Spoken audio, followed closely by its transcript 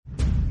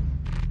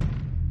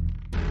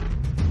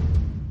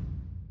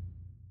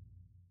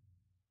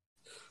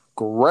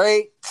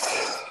Great,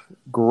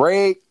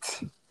 great,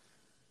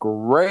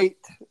 great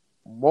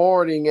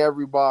morning,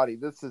 everybody.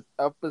 This is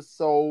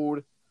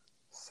episode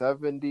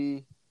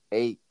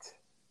 78.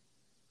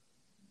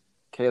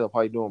 Caleb,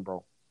 how you doing,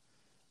 bro?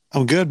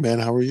 I'm good, man.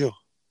 How are you?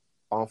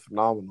 I'm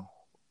phenomenal.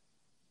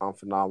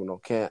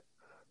 Can't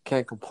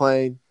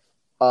complain.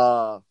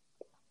 I'm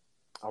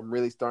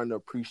really starting to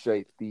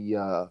appreciate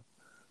the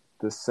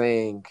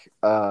saying,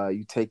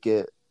 you take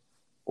it,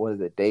 what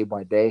is it, day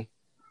by day?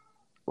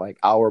 Like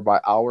hour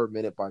by hour,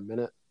 minute by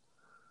minute,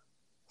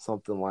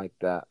 something like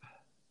that.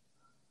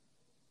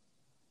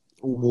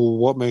 Well,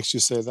 what makes you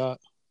say that?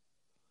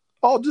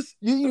 Oh, just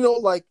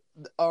like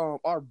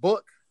our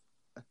book.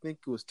 I think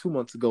it was 2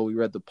 months ago. We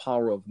read The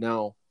Power of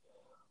Now.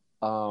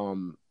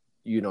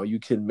 You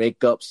can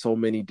make up so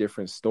many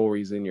different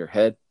stories in your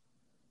head,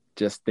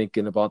 just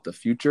thinking about the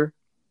future,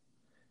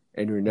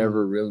 and you're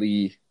never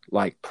really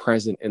like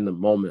present in the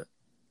moment.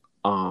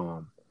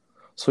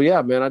 So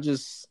yeah, man, I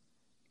just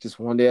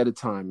one day at a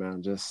time,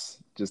 man.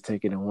 Just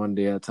taking it one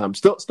day at a time.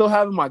 Still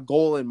having my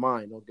goal in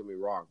mind. Don't get me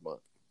wrong, but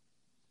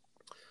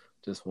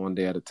just one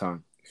day at a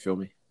time. You feel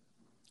me?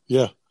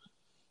 Yeah.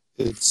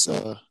 It's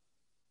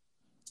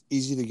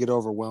easy to get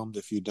overwhelmed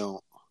if you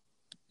don't.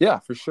 Yeah,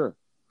 for sure.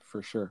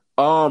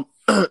 No,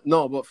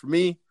 but for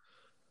me,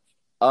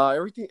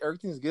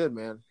 everything's good,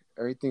 man.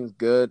 Everything's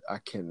good. I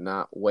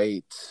cannot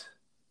wait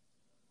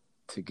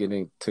to get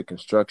into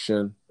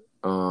construction.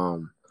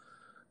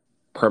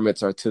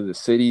 Permits are to the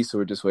city, so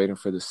we're just waiting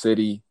for the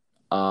city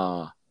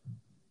to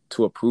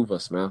approve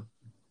us, man.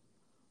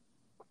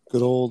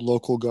 Good old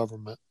local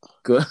government.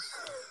 Good.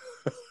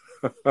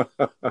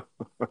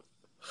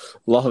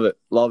 Love it.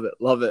 How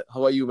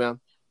about you,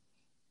 man?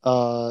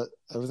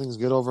 Everything's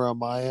good over on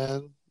my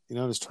end.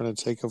 Just trying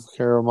to take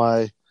care of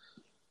my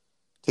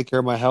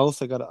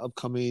health. I got an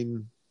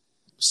upcoming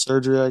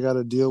surgery I got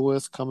to deal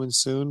with coming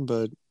soon,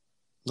 but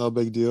no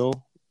big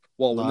deal.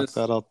 Well, Knock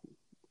that out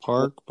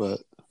park, but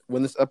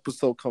when this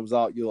episode comes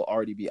out, you'll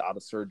already be out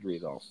of surgery,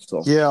 though.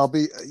 So yeah, I'll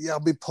be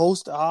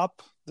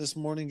post-op this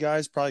morning,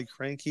 guys. Probably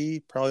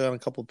cranky, probably on a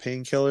couple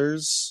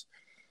painkillers.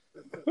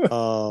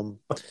 One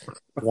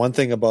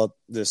thing about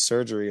this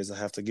surgery is I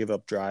have to give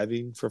up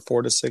driving for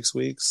 4 to 6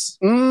 weeks.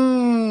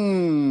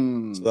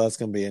 So that's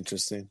gonna be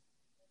interesting.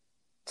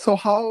 So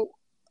how,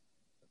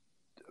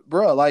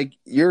 bro? Like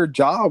your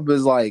job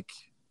is like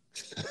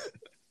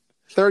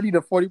 30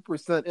 to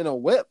 40% in a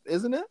whip,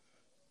 isn't it?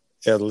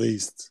 At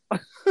least.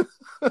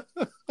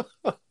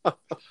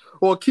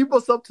 Well, keep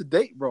us up to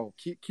date, bro.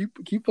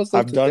 Keep us up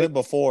I've to done date. it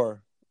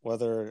before.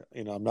 Whether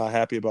I'm not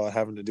happy about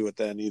having to do it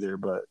then either,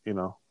 but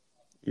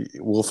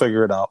we'll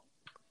figure it out.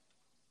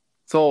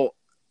 So,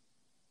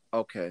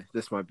 okay,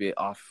 this might be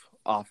off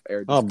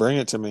air. Oh, bring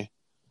it to me.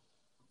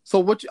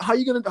 So how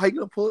you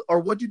gonna pull it, or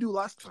what'd you do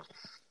last time?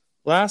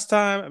 Last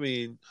time,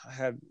 I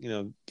had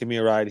give me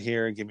a ride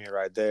here, give me a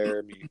ride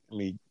there. Let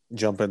me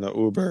jump in the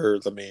Uber.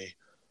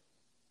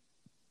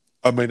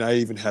 I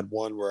even had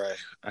one where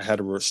I had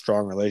a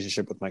strong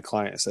relationship with my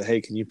client. I said,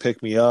 "Hey, can you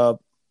pick me up?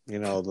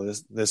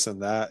 This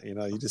and that. You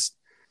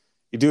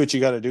do what you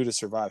got to do to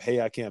survive.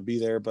 Hey, I can't be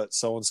there, but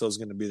so and so is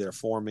going to be there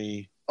for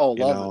me. Oh,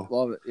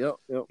 love it. Yep.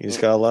 You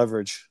just got to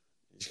leverage.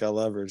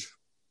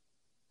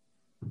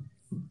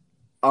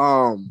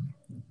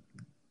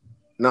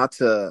 Not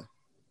to.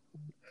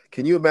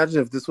 Can you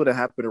imagine if this would have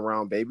happened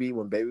around Baby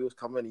when Baby was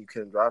coming and you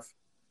couldn't drive?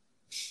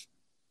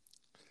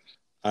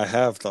 I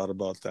have thought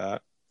about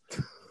that,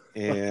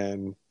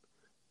 and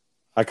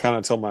I kind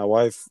of told my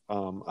wife, I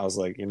was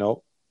like,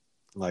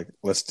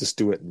 let's just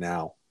do it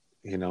now.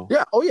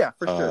 Yeah. Oh yeah,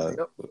 for sure.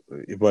 Yep.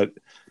 But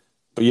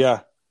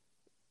yeah,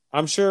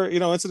 I'm sure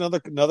it's another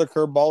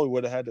curveball we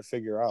would have had to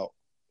figure out.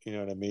 You know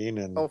what I mean?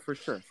 And for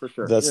sure.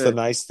 That's the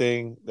nice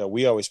thing that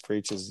we always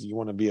preach is you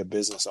want to be a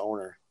business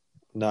owner,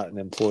 not an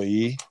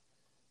employee.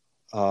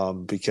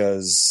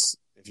 Because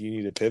if you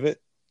need to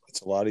pivot, it's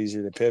a lot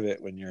easier to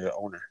pivot when you're an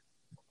owner.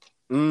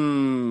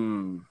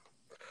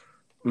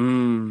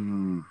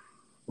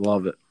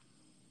 Love it.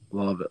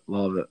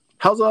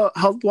 How's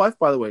the wife,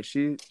 by the way?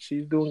 She's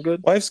doing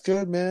good? Wife's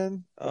good,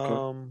 man.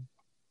 Okay.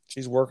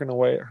 She's working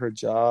away at her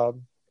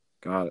job.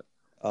 Got it.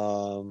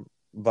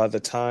 By the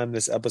time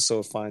this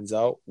episode finds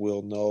out,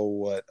 we'll know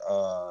what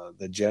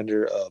the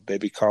gender of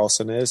baby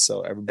Carlson is.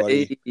 So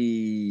everybody,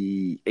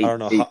 I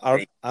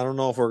don't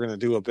know if we're gonna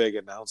do a big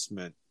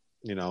announcement,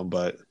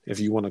 but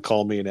if you want to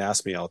call me and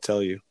ask me, I'll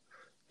tell you.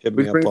 Hit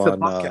me up on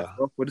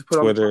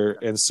Twitter,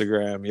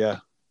 Instagram. Yeah,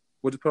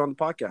 we'll just put it on the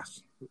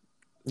podcast.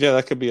 Yeah,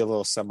 that could be a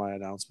little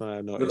semi-announcement. I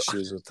have no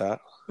issues with that.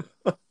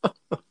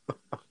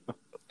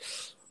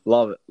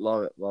 Love it.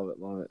 All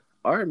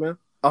right, man.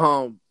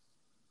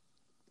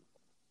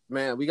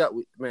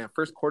 Man,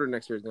 first quarter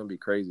next year is gonna be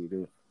crazy,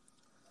 dude.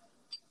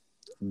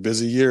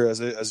 Busy year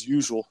as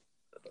usual.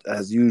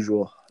 As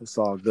usual, it's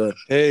all good.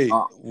 Hey,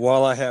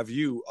 while I have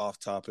you off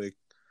topic,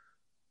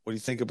 what do you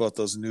think about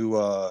those new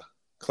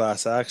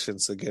class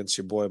actions against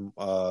your boy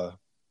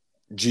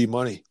G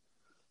Money?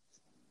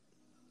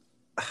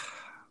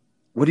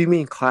 What do you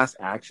mean class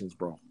actions,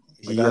 bro?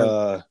 He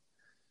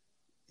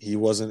he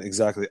wasn't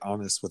exactly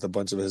honest with a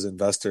bunch of his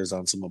investors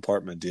on some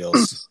apartment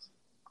deals.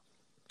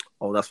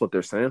 Oh, that's what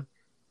they're saying?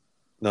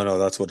 No,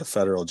 that's what a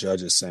federal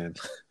judge is saying.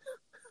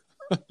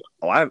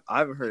 Oh, I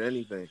haven't heard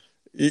anything.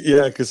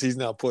 Yeah, because he's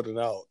not putting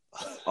out.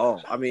 Oh,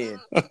 I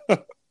mean,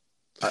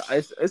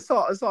 it's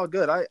all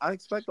good. I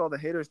expect all the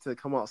haters to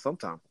come out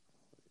sometime.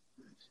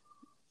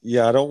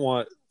 Yeah, I don't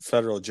want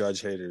federal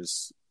judge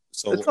haters.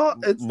 So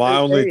it's my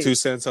only 2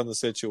 cents on the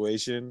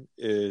situation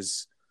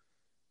is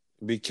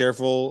be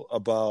careful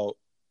about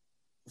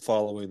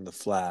following the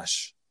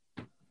flash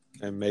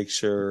and make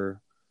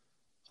sure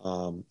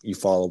you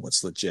follow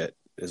what's legit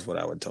is what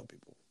I would tell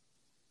people.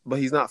 But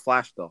he's not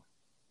Flash though.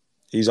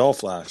 He's all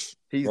Flash.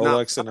 He's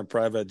Rolex and a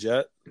private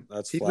jet.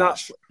 That's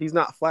Flash. He's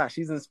not Flash.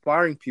 He's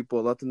inspiring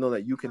people. Let them know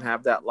that you can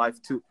have that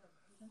life too.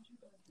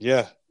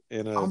 Yeah.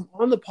 I'm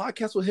on the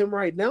podcast with him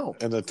right now.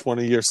 And a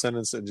 20-year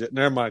sentence.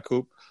 Never mind,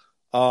 Coop.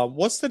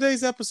 What's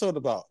today's episode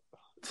about?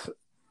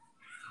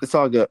 It's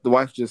all good. The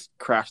wife just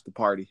crashed the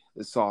party.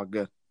 It's all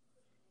good.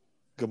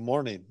 Good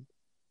morning.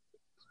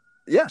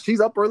 Yeah, she's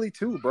up early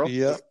too, bro.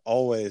 Yeah,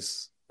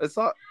 always.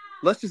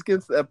 Let's just get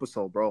into the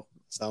episode, bro.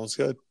 Sounds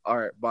good. All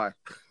right, bye.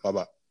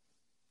 Bye-bye.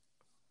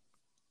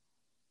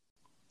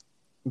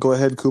 Go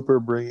ahead, Cooper.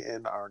 Bring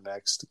in our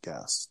next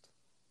guest.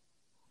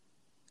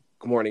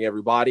 Good morning,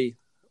 everybody.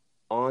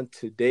 On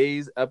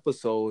today's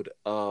episode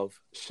of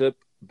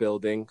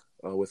Shipbuilding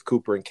with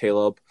Cooper and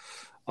Caleb,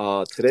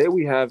 today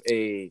we have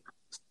a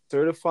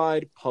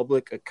certified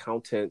public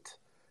accountant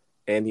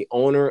and the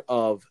owner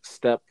of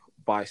Step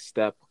by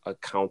Step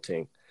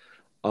Accounting,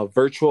 a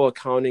virtual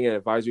accounting and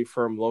advisory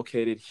firm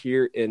located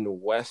here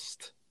in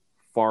West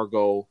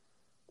Fargo,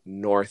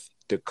 North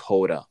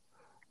Dakota.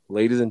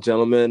 Ladies and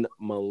gentlemen,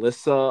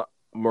 Melissa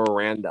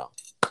Miranda.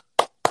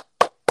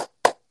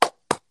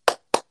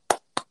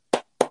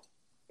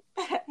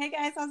 Hey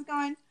guys, how's it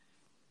going?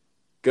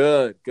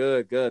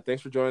 Good.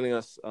 Thanks for joining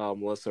us,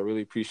 Melissa.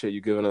 Really appreciate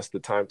you giving us the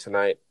time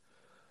tonight.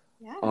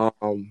 Yeah.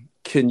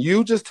 Can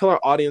you just tell our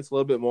audience a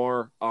little bit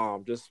more,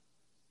 just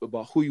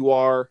about who you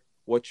are,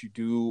 what you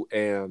do,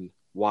 and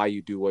why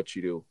you do what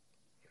you do?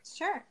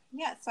 Sure.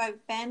 Yeah. So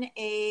I've been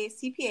a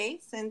CPA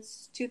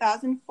since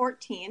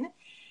 2014.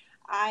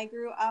 I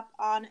grew up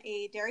on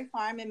a dairy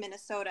farm in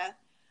Minnesota.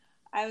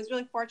 I was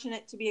really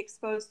fortunate to be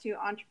exposed to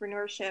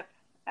entrepreneurship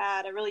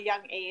at a really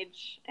young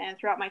age and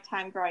throughout my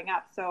time growing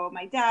up. So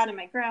my dad and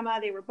my grandma,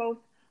 they were both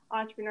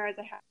entrepreneurs.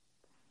 I had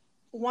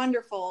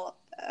wonderful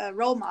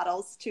role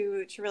models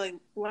to really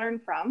learn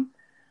from.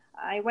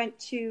 I went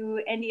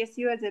to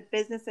NDSU as a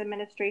business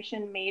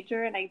administration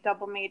major, and I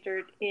double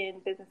majored in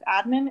business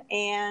admin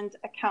and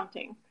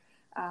accounting.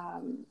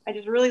 I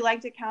just really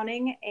liked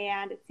accounting,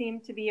 and it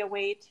seemed to be a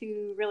way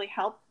to really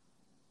help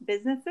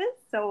businesses.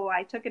 So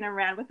I took it and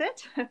ran with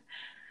it.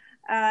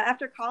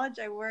 After college,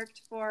 I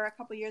worked for a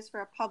couple years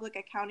for a public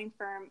accounting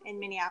firm in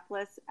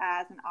Minneapolis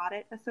as an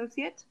audit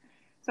associate.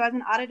 So as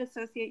an audit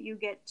associate, you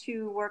get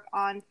to work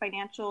on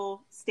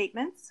financial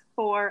statements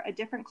for a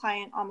different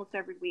client almost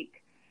every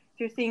week.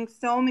 So you're seeing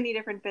so many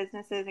different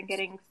businesses and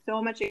getting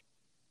so much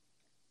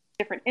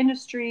different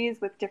industries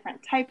with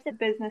different types of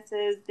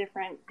businesses,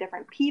 different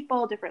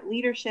people, different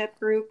leadership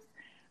groups.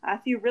 So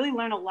you really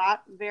learn a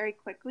lot very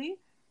quickly.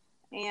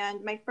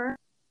 And my firm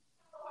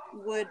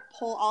would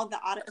pull all the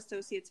audit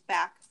associates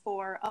back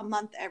for a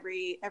month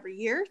every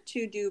year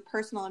to do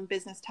personal and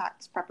business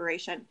tax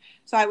preparation.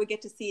 So I would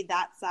get to see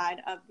that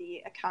side of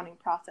the accounting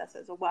process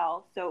as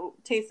well. So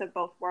taste of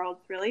both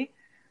worlds, really.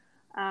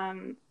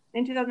 In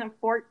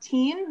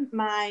 2014,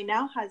 my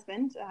now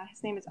husband,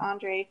 his name is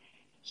Andre,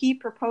 he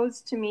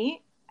proposed to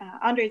me.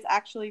 Andre is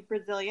actually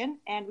Brazilian,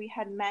 and we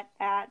had met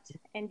at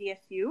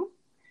NDSU.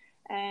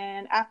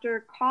 And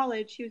after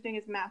college, he was doing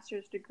his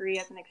master's degree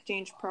as an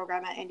exchange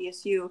program at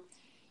NDSU.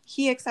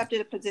 He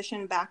accepted a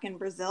position back in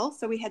Brazil.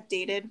 So we had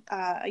dated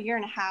a year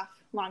and a half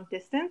long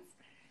distance.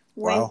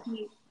 Wow. When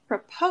he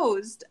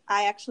proposed,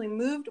 I actually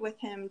moved with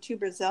him to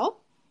Brazil.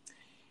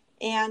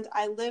 And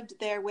I lived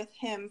there with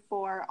him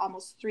for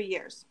almost 3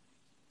 years.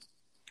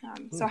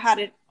 So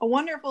had a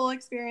wonderful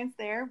experience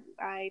there.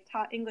 I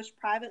taught English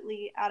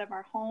privately out of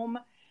our home.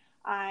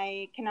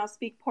 I can now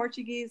speak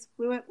Portuguese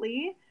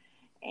fluently.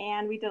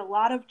 And we did a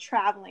lot of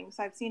traveling.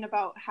 So I've seen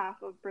about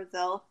half of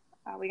Brazil.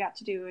 We got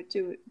to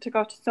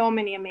go to so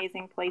many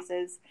amazing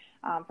places,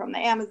 from the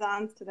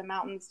Amazons to the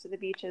mountains to the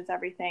beaches,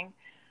 everything.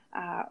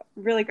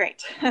 Really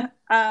great.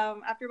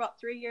 After about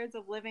 3 years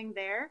of living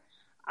there,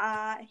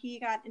 he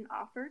got an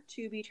offer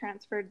to be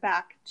transferred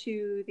back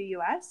to the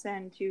U.S.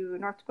 and to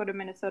North Dakota,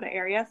 Minnesota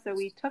area. So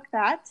we took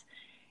that,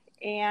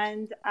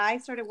 and I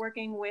started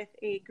working with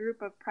a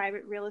group of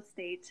private real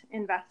estate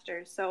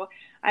investors. So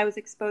I was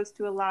exposed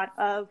to a lot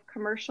of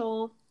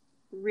commercial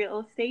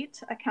real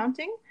estate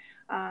accounting.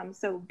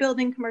 So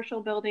building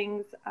commercial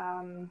buildings,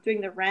 doing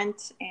the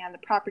rent and the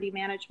property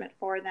management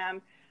for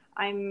them.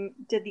 I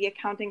did the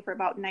accounting for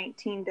about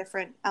 19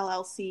 different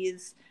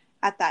LLCs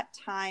at that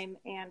time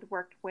and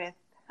worked with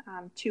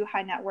 2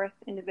 high net worth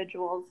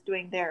individuals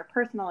doing their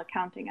personal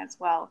accounting as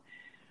well.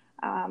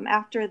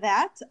 After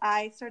that,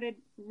 I started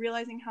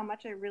realizing how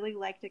much I really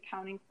liked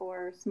accounting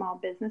for small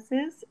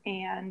businesses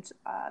and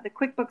the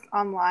QuickBooks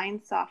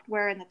Online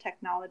software and the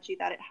technology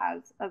that it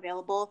has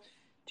available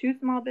to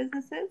small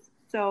businesses.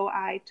 So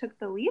I took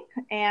the leap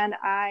and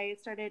I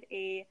started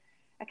a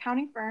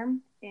accounting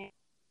firm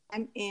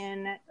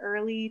in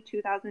early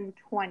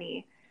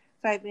 2020.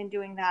 So I've been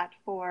doing that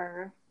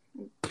for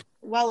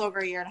well over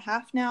a year and a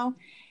half now.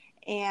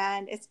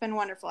 And it's been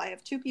wonderful. I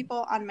have 2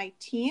 people on my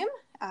team.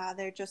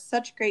 They're just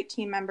such great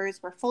team members.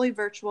 We're fully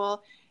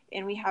virtual,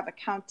 and we have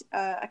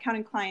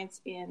accounting clients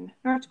in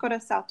North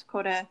Dakota, South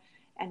Dakota,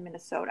 and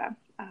Minnesota.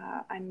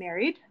 I'm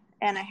married,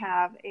 and I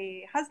have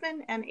a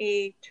husband and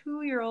a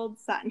 2-year-old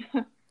son.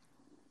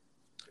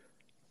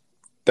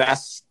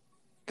 That's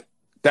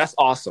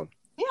awesome.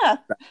 Yeah.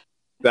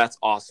 That's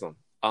awesome.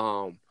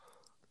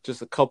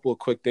 Just a couple of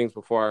quick things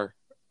before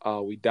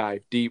we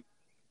dive deep.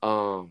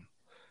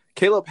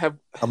 Caleb,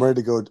 I'm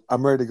ready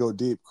to go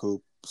deep,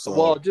 Coop. So.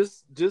 Well,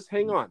 just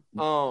hang on.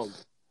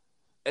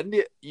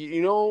 And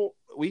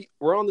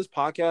we're on this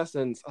podcast,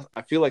 and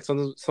I feel like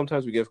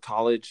sometimes we give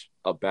college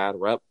a bad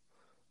rep.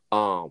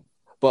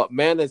 But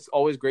man, it's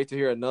always great to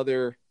hear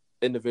another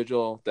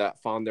individual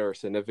that found their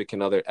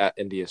significant other at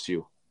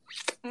NDSU.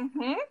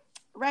 Mm-hmm.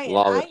 Right.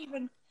 I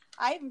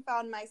even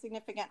found my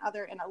significant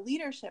other in a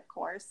leadership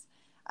course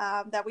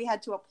that we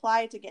had to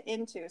apply to get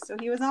into. So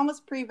he was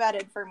almost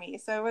pre-vetted for me.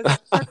 So it was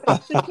a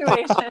perfect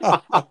situation.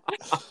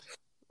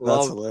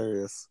 That's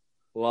hilarious.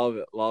 Love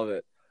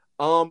it.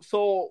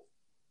 So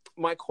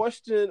my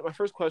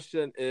first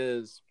question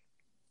is,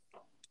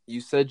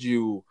 you said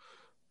you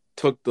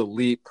took the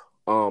leap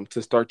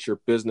to start your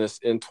business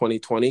in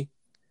 2020.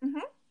 Mm-hmm.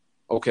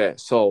 Okay.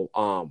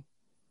 So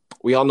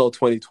we all know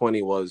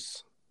 2020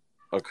 was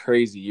a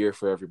crazy year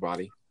for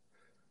everybody.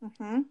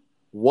 Mm-hmm.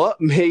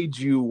 What made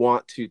you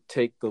want to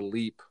take the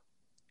leap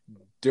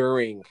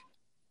during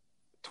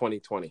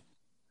 2020?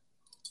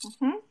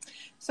 Mm-hmm.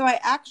 So I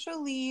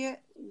actually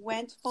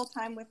went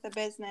full-time with the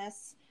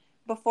business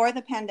before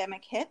the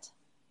pandemic hit.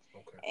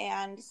 Okay.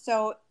 And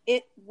so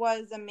it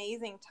was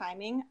amazing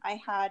timing. I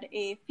had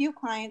a few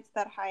clients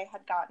that I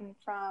had gotten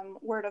from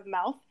word of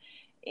mouth.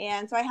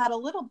 And so I had a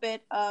little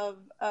bit of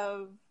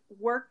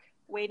work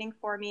waiting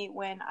for me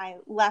when I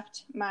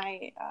left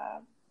my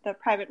the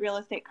private real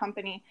estate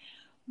company.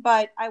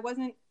 But I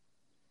wasn't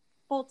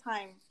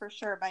full-time for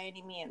sure by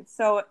any means.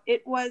 So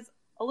it was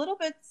a little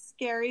bit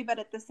scary, but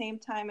at the same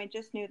time, I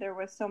just knew there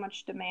was so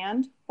much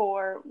demand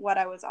for what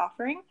I was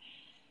offering.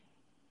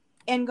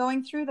 And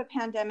going through the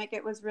pandemic,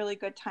 it was really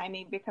good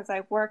timing because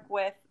I work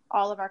with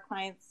all of our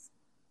clients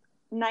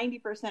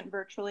 90%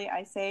 virtually,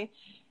 I say.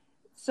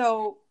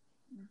 So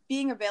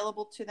being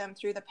available to them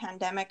through the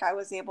pandemic, I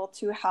was able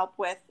to help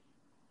with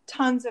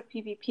tons of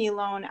PPP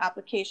loan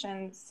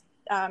applications,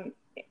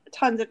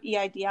 tons of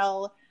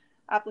EIDL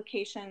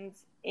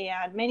applications,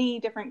 and many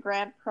different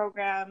grant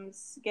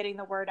programs, getting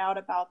the word out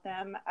about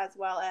them, as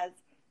well as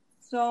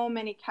so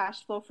many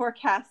cash flow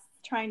forecasts,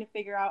 trying to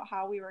figure out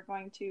how we were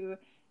going to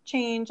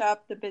change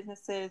up the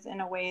businesses in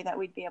a way that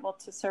we'd be able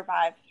to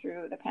survive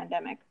through the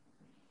pandemic.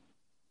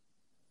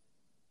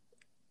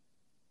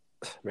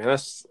 Man,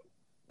 that's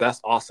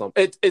awesome.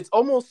 It's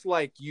almost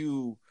like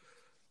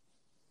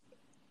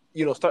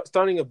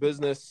starting a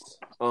business.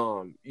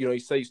 You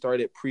say you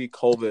started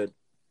pre-COVID,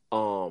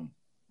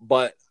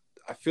 but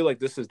I feel like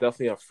this is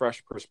definitely a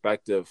fresh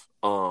perspective.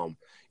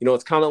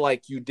 It's kind of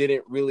like you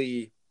didn't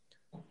really.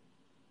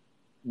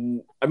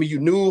 I mean, you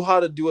knew how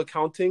to do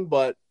accounting,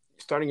 but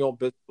starting your own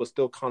business was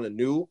still kind of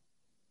new.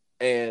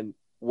 And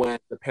when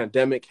the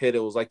pandemic hit, it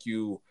was like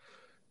you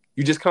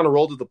just kind of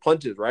rolled with the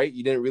punches, right?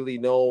 You didn't really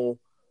know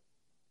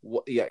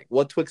what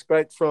to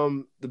expect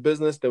from the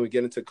business. Then we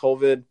get into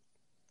COVID.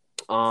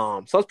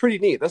 So that's pretty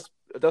neat. That's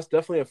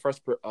definitely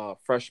a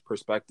fresh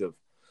perspective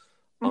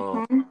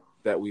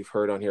that we've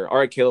heard on here. All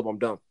right, Caleb, I'm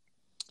done.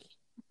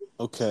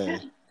 Okay.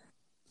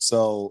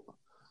 So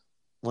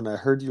when I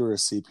heard you were a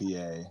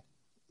CPA,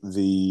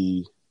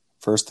 the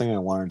first thing I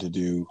wanted to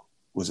do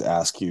was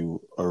ask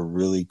you a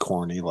really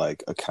corny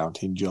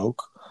accounting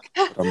joke.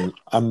 But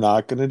I'm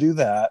not going to do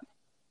that.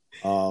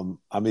 I'm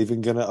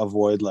even going to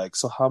avoid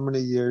so how many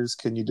years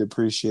can you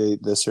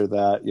depreciate this or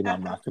that?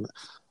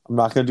 I'm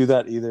not going to do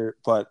that either.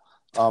 But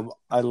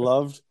I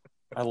loved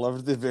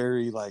the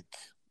very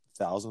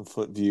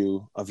 1,000-foot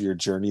view of your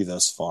journey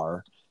thus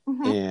far.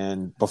 Mm-hmm.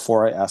 And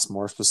before I ask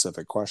more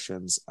specific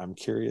questions, I'm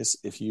curious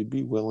if you'd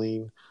be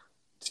willing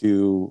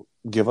to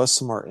give us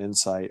some more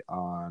insight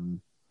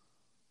on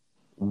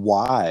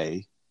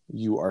why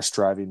you are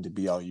striving to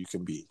be all you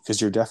can be, because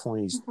you're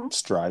definitely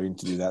striving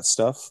to do that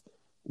stuff.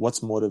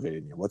 What's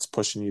motivating you? What's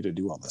pushing you to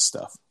do all this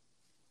stuff?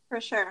 For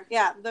sure.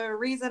 Yeah. The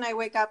reason I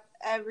wake up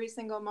every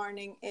single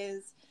morning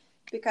is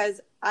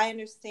because I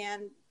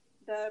understand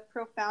the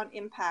profound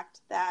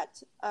impact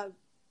that a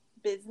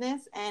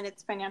business and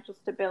its financial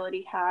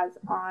stability has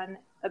on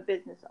a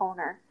business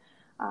owner.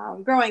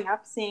 Growing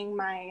up, seeing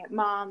my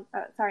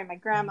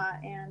grandma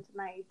and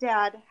my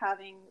dad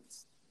having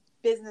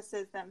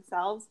businesses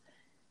themselves,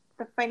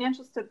 the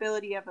financial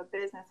stability of a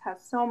business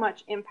has so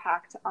much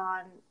impact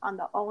on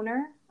the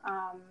owner.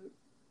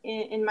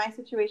 In my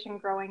situation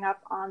growing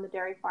up on the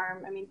dairy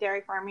farm, I mean,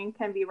 dairy farming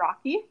can be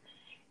rocky,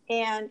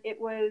 and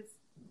it was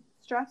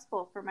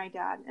stressful for my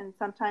dad. And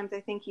sometimes I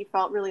think he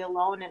felt really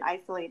alone and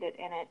isolated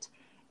in it.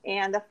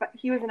 And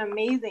he was an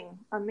amazing,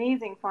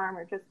 amazing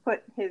farmer, just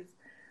put his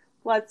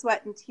blood,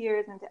 sweat, and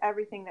tears into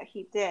everything that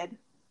he did.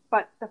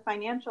 But the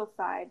financial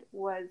side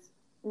was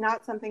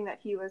not something that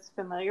he was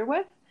familiar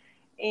with.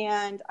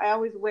 And I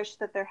always wished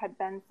that there had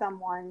been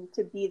someone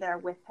to be there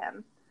with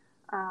him.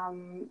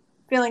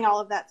 Feeling all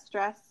of that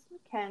stress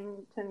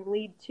can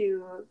lead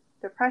to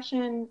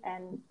depression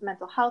and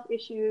mental health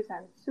issues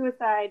and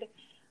suicide.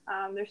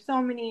 There's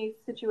so many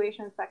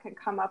situations that can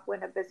come up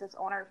when a business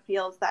owner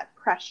feels that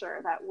pressure,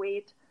 that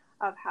weight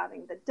of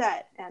having the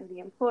debt and the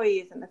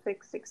employees and the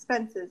fixed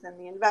expenses and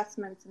the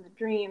investments and the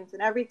dreams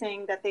and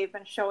everything that they've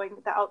been showing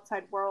the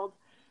outside world.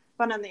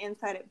 But on the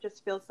inside, it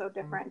just feels so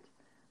different.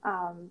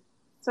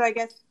 So I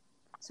guess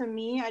to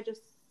me, I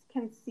just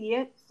can see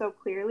it so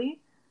clearly,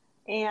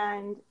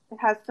 and it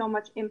has so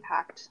much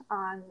impact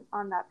on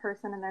that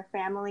person and their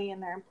family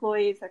and their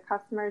employees, their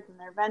customers and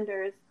their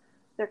vendors,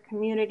 their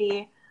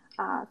community.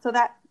 So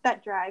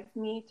that drives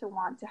me to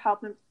want to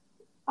help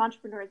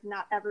entrepreneurs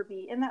not ever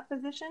be in that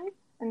position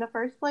in the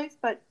first place.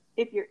 But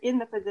if you're in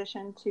the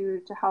position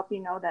to help, you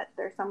know that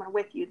there's someone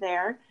with you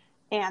there,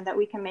 and that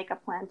we can make a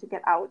plan to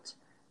get out.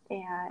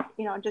 And,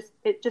 you know, just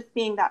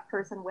being that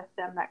person with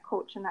them, that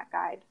coach and that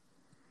guide.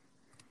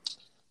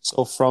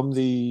 So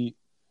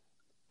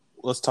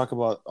let's talk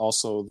about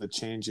also the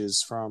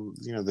changes from,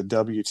 you know, the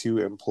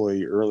W-2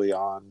 employee early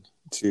on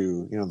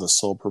to, you know, the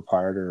sole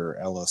proprietor or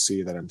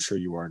LLC that I'm sure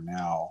you are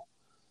now.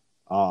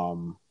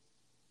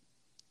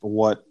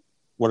 What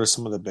are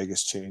some of the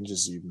biggest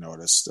changes you've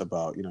noticed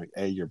about, you know,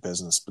 your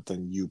business, but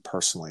then you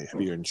personally, have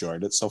you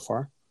enjoyed it so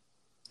far?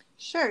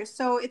 Sure.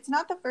 So it's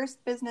not the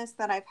first business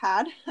that I've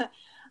had.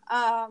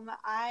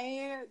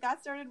 I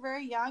got started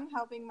very young,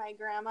 helping my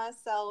grandma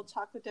sell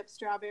chocolate dipped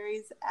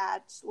strawberries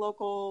at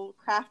local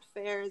craft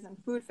fairs and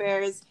food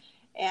fairs.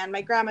 And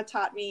my grandma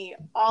taught me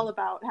all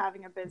about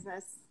having a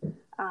business.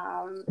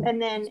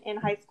 And then in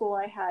high school,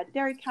 I had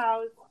dairy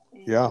cows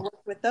and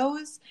worked with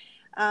those.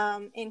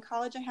 In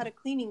college, I had a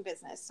cleaning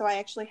business. So I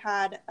actually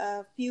had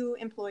a few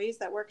employees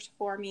that worked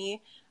for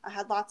me. I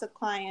had lots of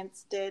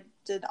clients, did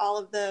all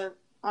of the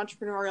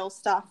entrepreneurial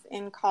stuff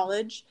in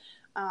college.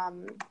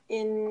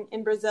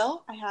 In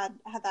Brazil, I had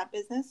that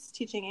business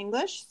teaching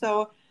English.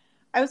 So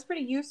I was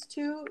pretty used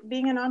to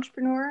being an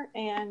entrepreneur.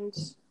 And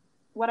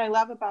what I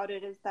love about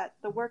it is that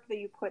the work that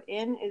you put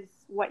in is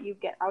what you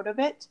get out of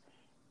it.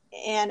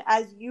 And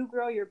as you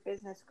grow, your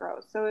business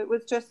grows. So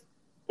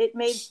it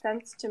made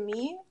sense to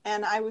me.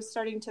 And I was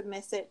starting to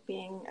miss it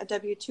being a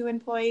W-2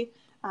 employee,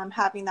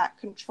 having that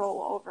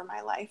control over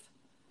my life.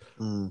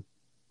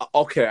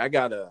 Okay,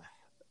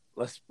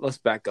 let's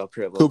back up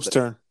here a little bit.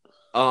 Coop's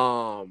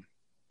turn.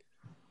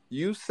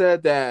 You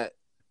said that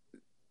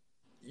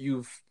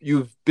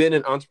you've been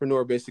an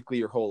entrepreneur basically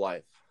your whole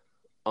life.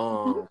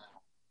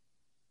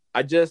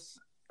 I just,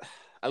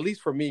 at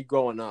least for me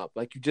growing up,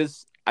 like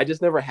I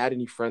just never had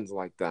any friends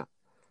like that.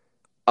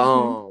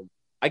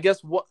 I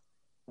guess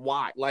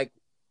why? Like,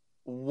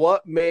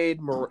 what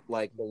made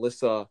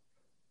Melissa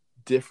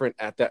different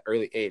at that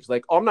early age?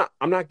 Like, I'm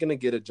not gonna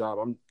get a job.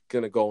 I'm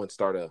gonna go and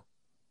start a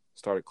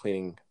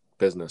cleaning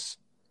business.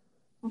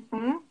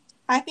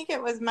 I think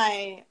it was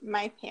my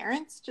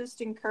parents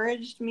just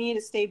encouraged me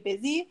to stay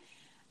busy.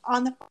 I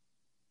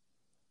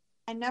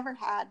never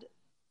had.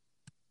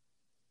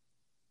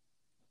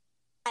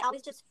 I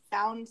always just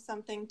found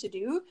something to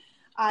do.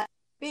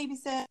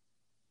 Babysit.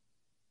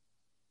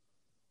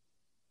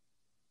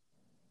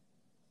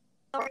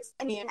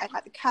 I mean, I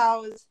had the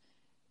cows,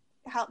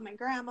 helped my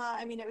grandma.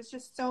 I mean, it was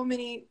just so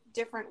many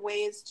different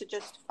ways to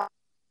just find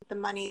the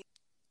money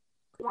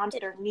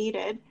wanted or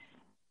needed.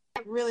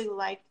 I really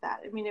liked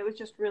that. I mean, it was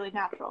just really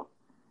natural.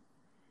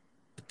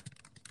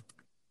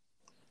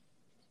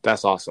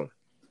 That's awesome.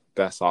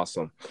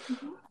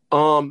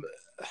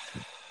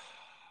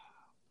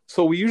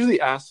 So we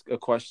usually ask a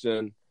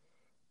question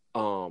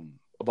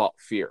about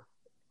fear.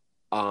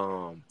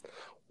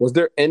 Was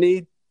there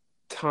any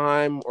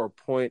time or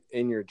point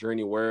in your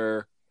journey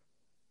where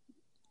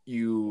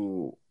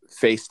you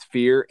faced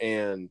fear,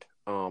 and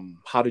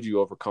how did you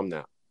overcome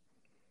that?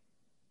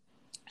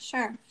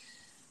 Sure.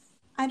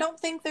 I don't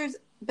think there's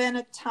been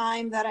a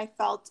time that I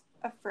felt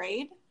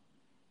afraid,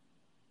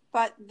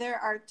 but there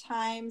are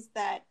times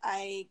that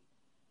I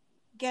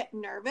get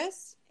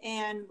nervous,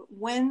 and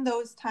when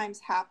those times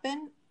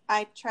happen,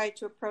 I try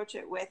to approach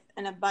it with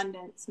an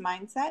abundance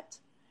mindset.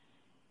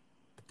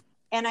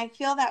 And I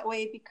feel that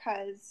way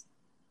because,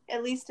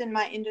 at least in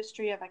my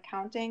industry of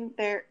accounting,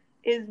 there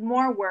is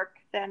more work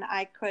than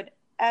I could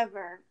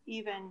ever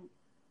even,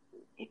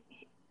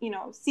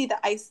 see the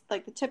ice,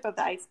 like the tip of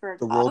the iceberg.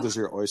 The world is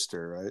your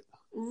oyster, right?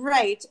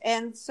 Right.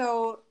 And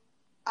so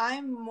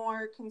I'm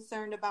more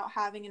concerned about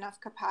having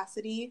enough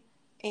capacity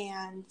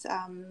and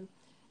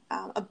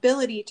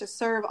ability to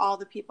serve all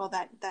the people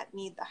that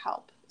need the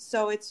help.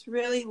 So it's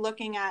really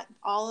looking at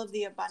all of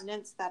the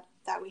abundance that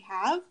we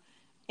have.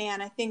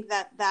 And I think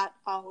that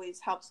always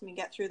helps me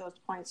get through those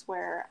points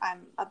where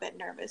I'm a bit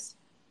nervous.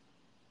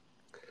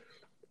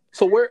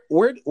 So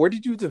where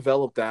did you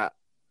develop that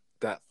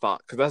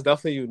thought? Because that's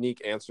definitely a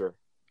unique answer.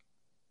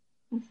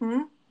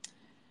 Mm-hmm.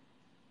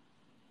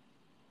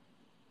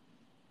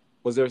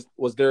 Was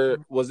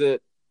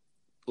it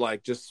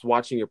like just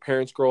watching your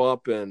parents grow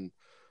up and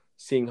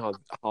seeing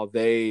how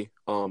they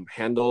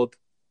handled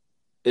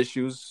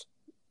issues?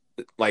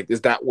 Like,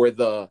 is that where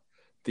the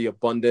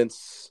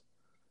abundance,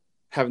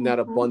 having that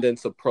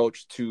abundance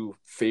approach to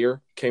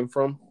fear came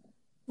from?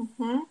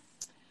 Mm-hmm.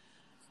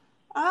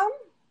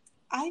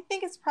 I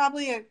think it's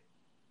probably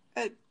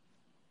a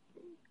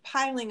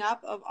piling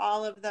up of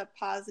all of the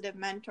positive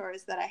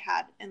mentors that I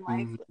had in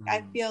life. Mm-hmm.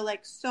 I feel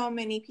like so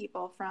many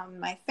people, from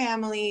my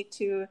family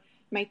to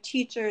my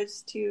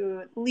teachers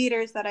to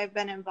leaders that I've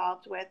been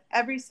involved with,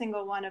 every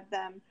single one of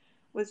them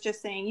was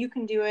just saying, you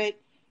can do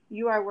it.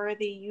 You are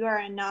worthy. You are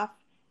enough.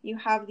 You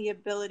have the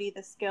ability,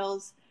 the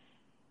skills.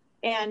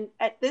 And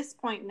at this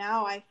point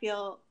now, I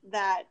feel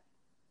that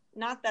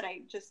not that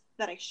I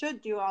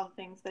should do all the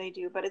things that I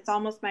do, but it's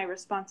almost my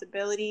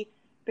responsibility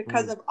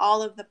because of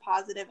all of the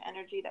positive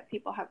energy that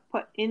people have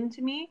put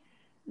into me,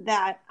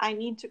 that I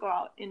need to go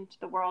out into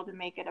the world and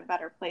make it a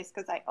better place,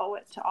 because I owe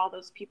it to all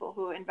those people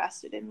who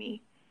invested in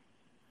me.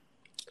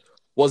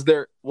 Was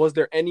there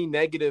any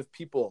negative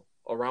people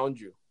around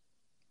you?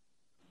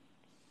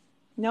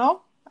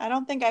 No, I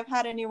don't think I've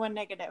had anyone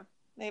negative.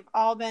 They've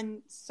all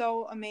been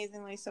so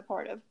amazingly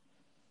supportive.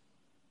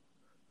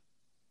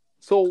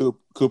 So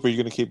Cooper, you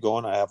gonna keep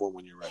going? I have one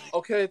when you're ready.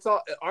 Okay, it's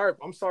all right.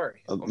 I'm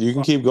sorry. You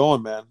can keep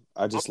going, man.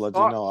 I just let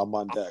you know I'm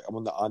on deck. I'm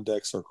on the on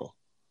deck circle.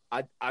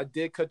 I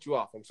did cut you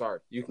off. I'm sorry.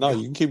 You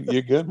can keep.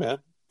 You're good, man.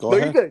 Go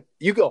ahead. You're good.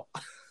 You go.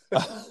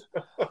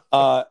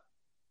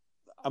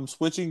 I'm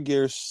switching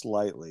gears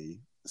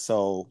slightly.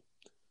 So,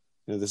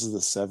 this is the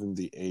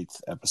 78th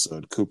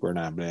episode Cooper and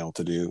I have been able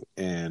to do,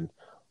 and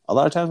a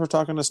lot of times we're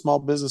talking to small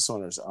business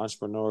owners,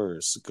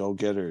 entrepreneurs,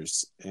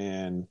 go-getters,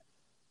 and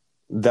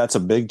that's a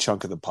big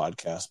chunk of the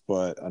podcast.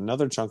 But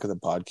another chunk of the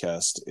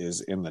podcast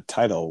is in the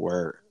title,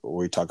 where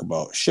we talk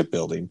about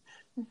shipbuilding,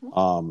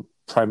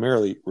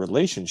 primarily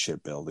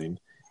relationship building.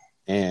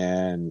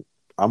 And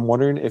I'm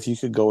wondering if you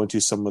could go into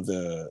some of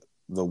the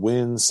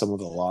wins, some of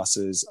the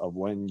losses of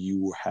when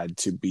you had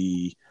to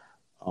be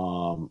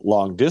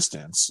long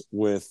distance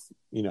with,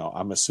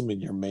 I'm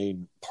assuming your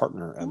main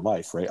partner in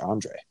life, right,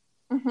 Andre?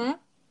 Mm-hmm.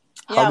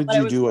 How did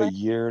you do a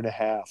year and a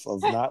half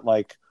of not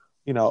like,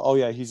 oh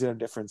yeah, he's in a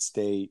different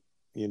state,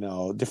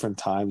 different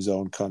time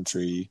zone,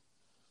 country?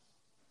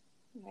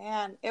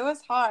 Man, it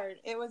was hard.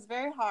 It was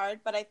very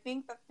hard. But I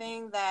think the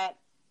thing that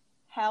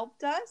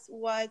helped us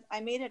was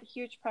I made it a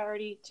huge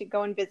priority to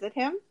go and visit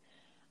him.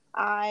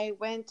 I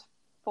went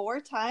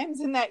 4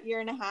 times in that year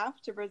and a half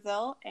to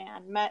Brazil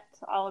and met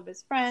all of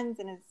his friends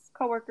and his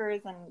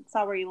coworkers and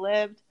saw where he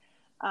lived.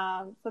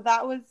 So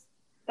that was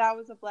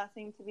a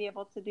blessing to be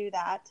able to do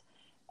that.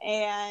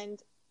 And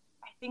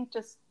I think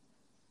just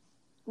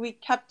we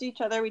kept each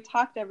other. We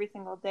talked every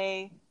single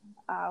day.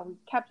 We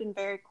kept in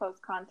very close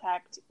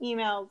contact,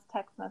 emails,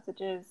 text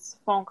messages,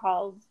 phone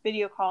calls,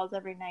 video calls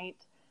every night.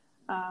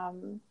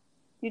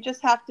 You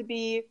just have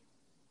to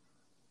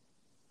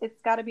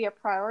it's got to be a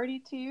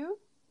priority to you,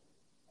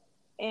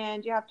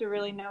 and you have to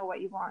really know what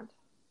you want.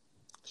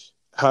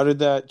 How did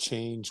that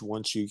change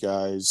once you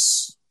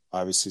guys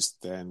obviously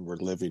then were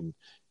living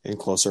in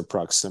closer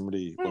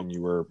proximity when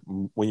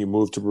you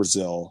moved to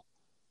Brazil?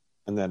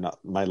 And then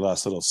my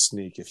last little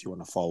sneak, if you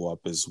want to follow up,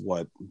 is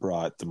what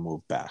brought the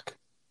move back.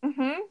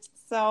 Mm-hmm.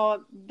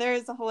 So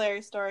there's a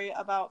hilarious story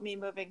about me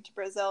moving to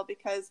Brazil,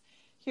 because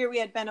here we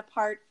had been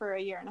apart for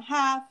a year and a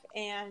half,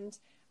 and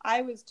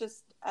I was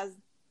just as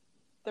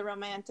the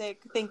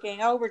romantic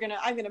thinking, I'm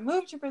going to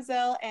move to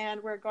Brazil,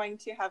 and we're going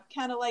to have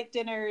candlelight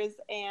dinners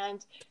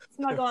and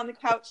snuggle on the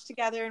couch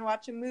together and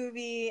watch a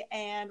movie,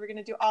 and we're going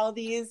to do all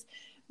these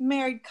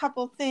married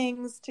couple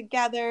things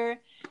together.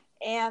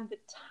 And the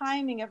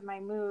timing of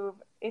my move,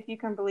 if you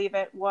can believe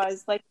it,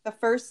 was like the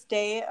first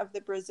day of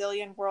the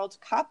Brazilian World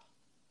Cup.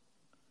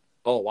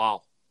 Oh,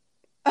 wow.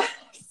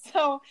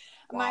 So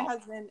my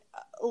husband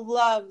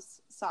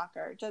loves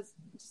soccer, just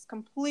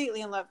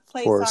completely in love,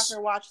 plays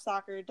soccer, watch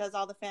soccer, does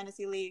all the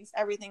fantasy leagues,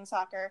 everything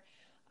soccer.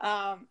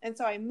 And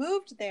so I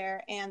moved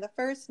there, and the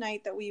first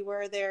night that we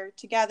were there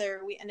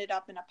together, we ended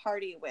up in a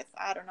party with,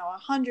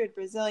 100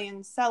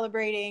 Brazilians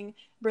celebrating.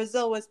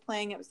 Brazil was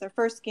playing. It was their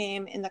first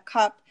game in the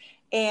cup.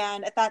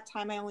 And at that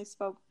time, I only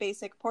spoke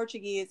basic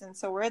Portuguese. And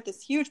so we're at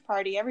this huge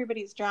party.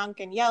 Everybody's drunk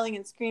and yelling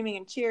and screaming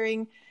and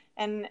cheering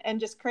and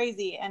just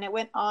crazy. And it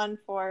went on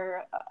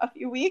for a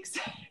few weeks.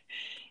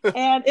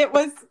 And it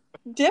was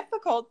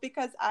difficult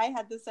because I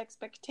had this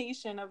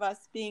expectation of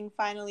us being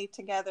finally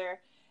together.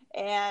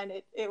 And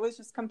it was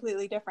just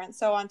completely different.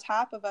 So on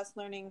top of us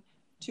learning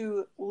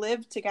to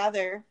live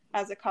together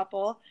as a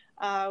couple,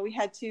 we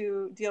had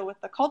to deal with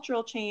the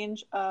cultural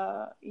change,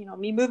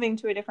 me moving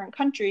to a different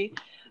country.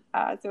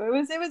 So it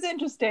was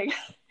interesting.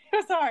 It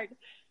was hard.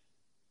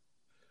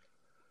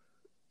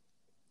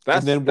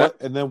 And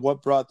then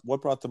what brought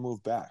the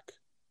move back?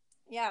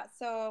 Yeah,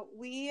 so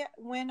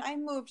when I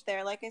moved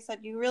there, like I said,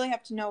 you really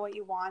have to know what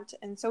you want.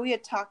 And so we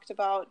had talked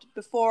about,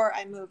 before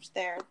I moved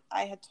there,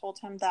 I had told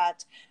him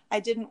that I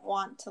didn't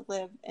want to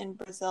live in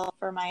Brazil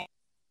for my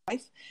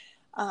life,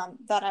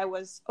 that I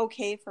was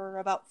okay for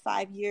about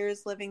 5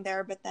 years living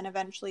there, but then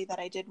eventually that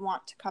I did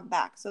want to come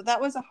back. So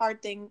that was a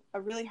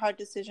really hard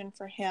decision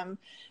for him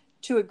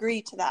to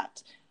agree to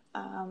that.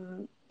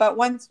 But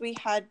once we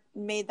had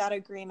made that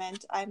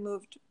agreement, I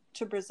moved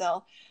to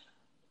Brazil.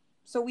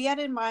 So we had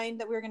in mind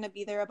that we were going to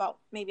be there about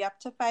maybe up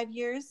to 5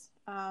 years.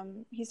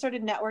 He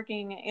started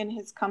networking in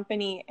his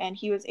company, and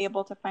he was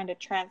able to find a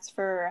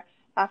transfer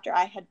after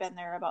I had been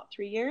there about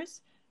 3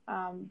 years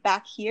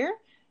back here.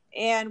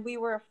 And we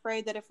were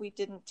afraid that if we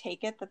didn't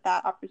take it,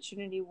 that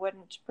opportunity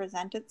wouldn't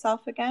present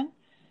itself again.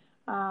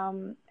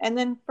 And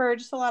then for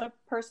just a lot of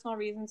personal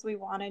reasons, we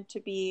wanted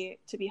to be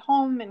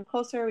home and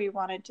closer. We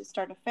wanted to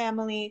start a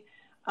family.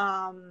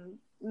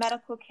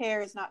 Medical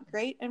care is not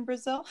great in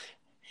Brazil.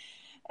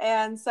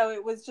 And so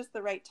it was just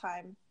the right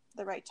time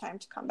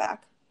to come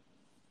back.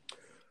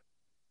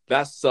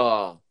 That's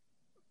sorry,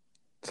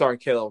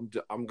 Kayla,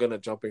 I'm gonna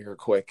jump in here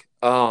quick.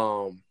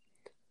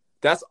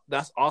 That's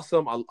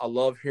awesome. I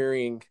love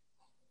hearing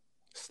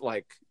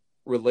like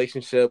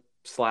relationship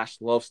 /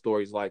 love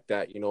stories like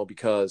that,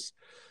 because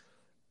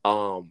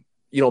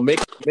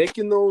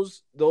making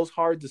those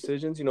hard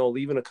decisions,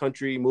 leaving a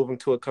country, moving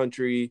to a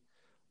country,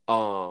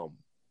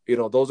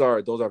 those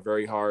are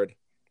very hard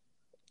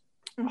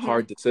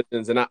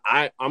decisions. And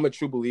I'm a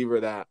true believer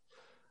that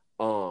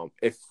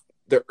if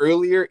the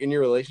earlier in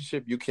your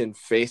relationship you can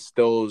face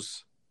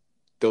those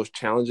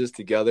challenges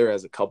together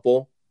as a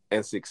couple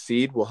and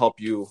succeed, will help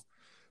you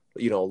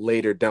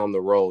later down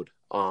the road.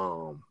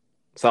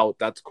 So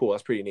that's cool.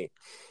 That's pretty neat.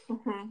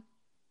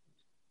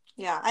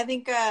 Yeah, I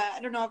think I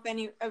don't know if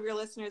any of your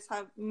listeners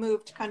have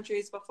moved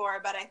countries before,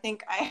 but I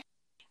think I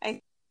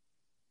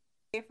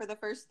for the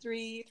first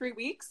three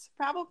weeks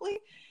probably,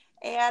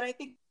 and I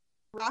think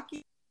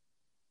rocky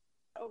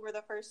over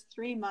the first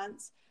 3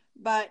 months.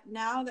 But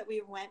now that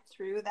we went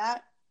through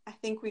that, I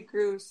think we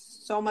grew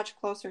so much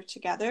closer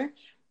together.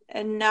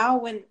 And now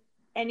when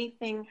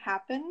anything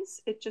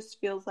happens, it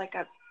just feels like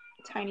a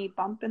tiny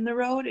bump in the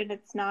road, and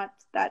it's not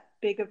that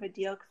big of a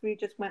deal because we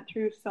just went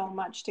through so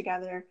much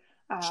together.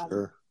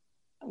 Sure.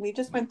 We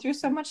just went through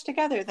so much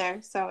together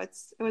there. So it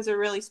was a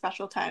really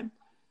special time.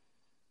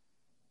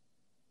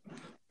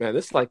 Man,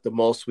 this is like the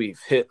most we've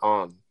hit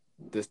on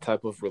this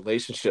type of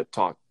relationship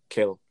talk,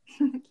 Caleb.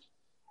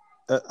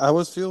 I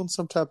was feeling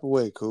some type of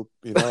way, Coop.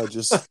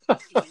 Just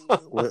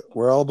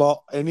we're all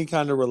about any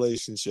kind of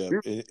relationship,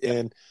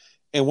 and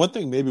one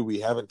thing maybe we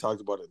haven't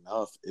talked about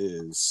enough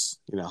is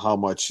how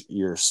much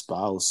your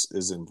spouse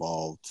is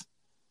involved,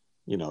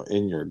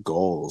 in your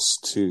goals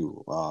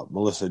too.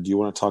 Melissa, do you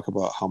want to talk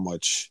about how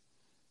much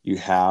you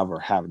have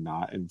or have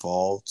not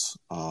involved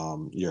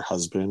your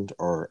husband?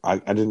 Or I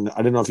didn't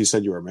know if you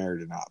said you were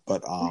married or not,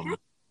 but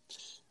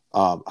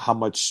how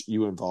much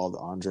you involved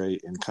Andre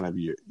in kind of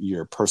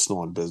your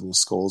personal and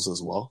business goals as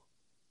well?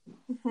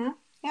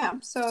 Yeah,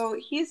 so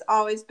he's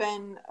always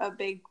been a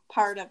big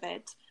part of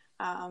it.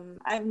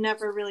 I've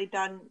never really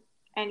done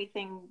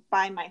anything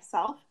by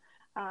myself.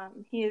 I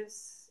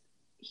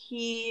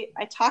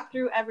talk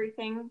through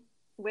everything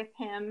with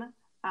him.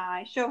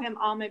 I show him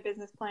all my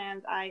business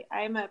plans.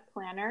 I'm a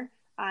planner.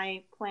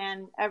 I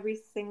plan every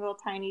single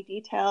tiny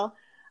detail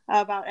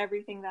about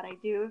everything that I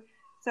do.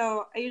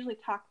 So I usually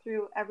talk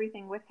through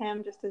everything with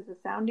him just as a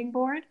sounding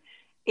board.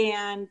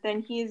 And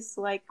then he's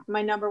like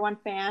my number one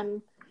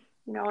fan,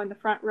 in the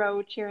front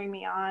row cheering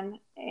me on.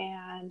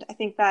 And I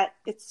think that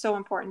it's so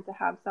important to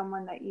have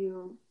someone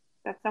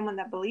that's someone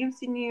that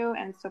believes in you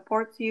and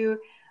supports you.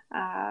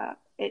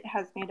 It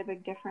has made a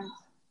big difference.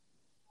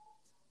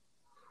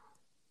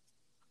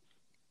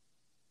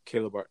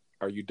 Caleb,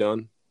 are you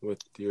done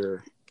with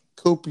your...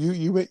 Coop,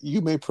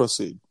 you may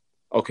proceed.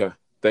 Okay.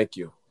 Thank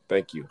you.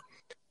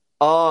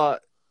 That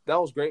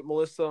was great,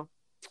 Melissa.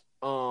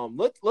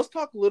 Let's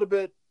talk a little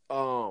bit.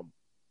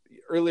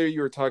 Earlier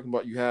you were talking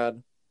about you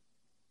had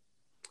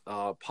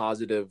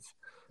positive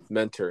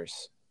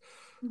mentors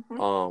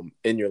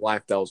in your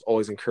life that was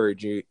always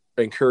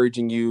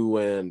encouraging you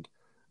and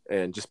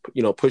just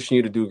pushing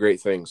you to do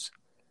great things.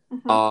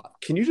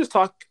 Can you just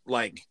talk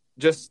like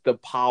just the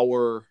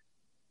power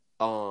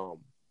and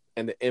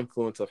the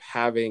influence of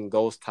having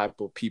those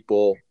type of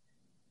people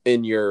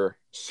in your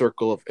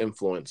circle of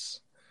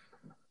influence?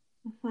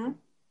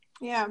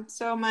 Yeah,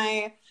 so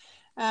my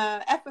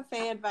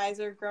FFA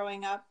advisor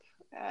growing up,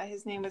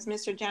 his name was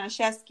Mr.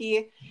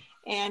 Januszewski,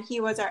 and he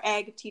was our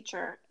ag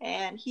teacher.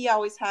 And he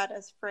always had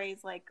a phrase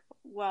like,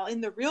 well, in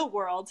the real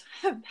world,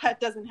 that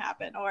doesn't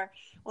happen. Or,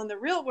 well, in the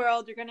real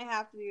world, you're going to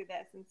have to do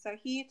this. And so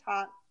he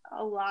taught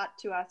a lot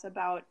to us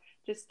about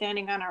just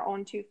standing on our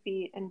own 2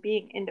 feet and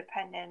being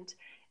independent.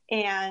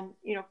 And,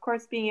 of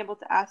course, being able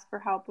to ask for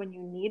help when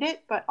you need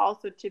it, but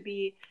also to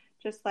be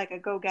just like a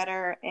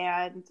go-getter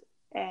and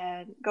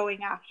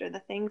going after the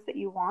things that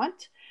you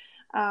want.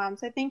 So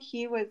I think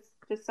he was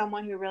just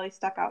someone who really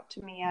stuck out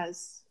to me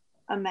as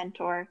a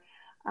mentor.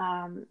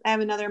 I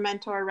have another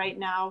mentor right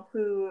now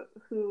who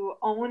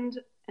owned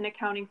an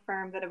accounting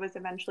firm that it was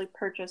eventually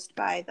purchased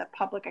by the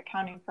public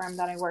accounting firm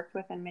that I worked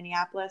with in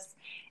Minneapolis.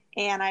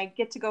 And I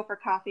get to go for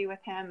coffee with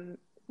him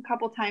a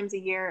couple times a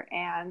year.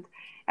 And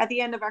at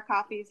the end of our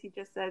coffees, he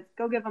just says,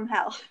 go give them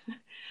hell.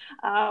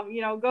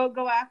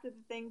 Go after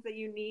the things that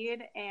you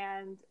need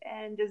and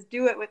just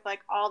do it with like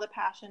all the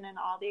passion and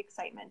all the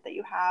excitement that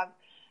you have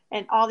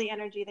and all the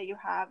energy that you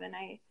have. And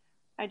I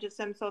just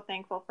am so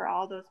thankful for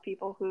all those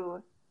people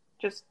who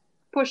just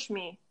push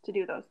me to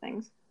do those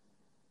things.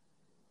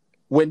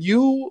 When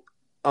you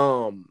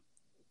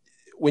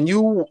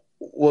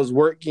was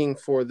working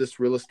for this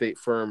real estate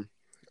firm,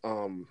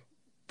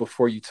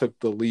 before you took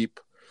the leap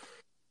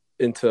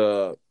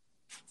into,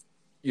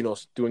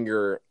 doing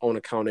your own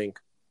accounting,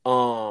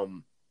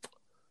 was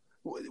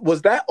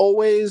that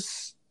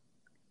always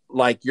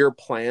like your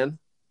plan,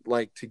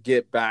 like to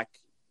get back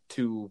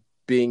to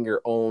being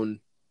your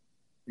own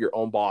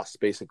boss,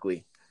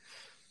 basically?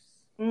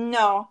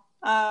 No,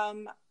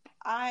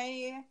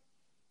 I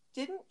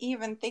didn't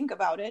even think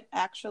about it.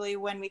 Actually,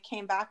 when we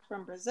came back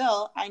from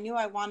Brazil, I knew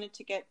I wanted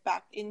to get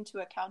back into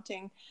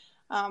accounting.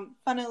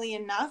 Funnily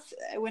enough,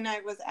 when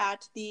I was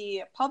at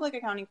the public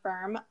accounting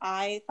firm,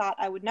 I thought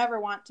I would never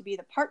want to be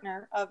the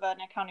partner of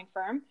an accounting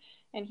firm.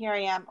 And here I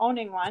am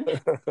owning one.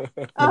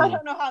 I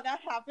don't know how that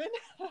happened.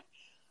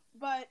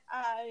 But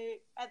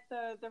at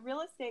the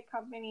real estate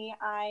company,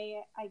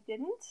 I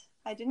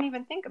didn't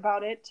even think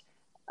about it.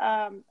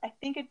 I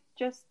think it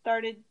just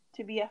started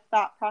to be a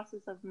thought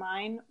process of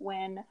mine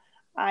when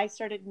I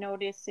started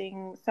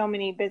noticing so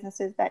many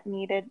businesses that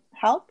needed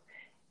help.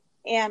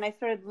 And I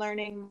started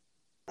learning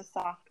the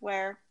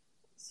software,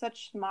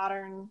 such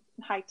modern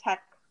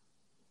high-tech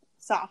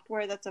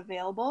software that's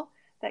available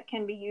that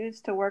can be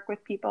used to work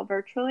with people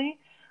virtually.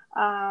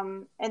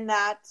 And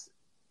that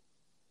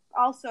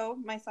also,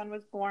 my son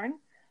was born.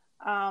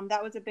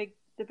 That was the big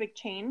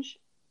change.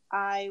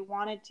 I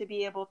wanted to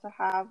be able to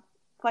have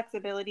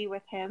flexibility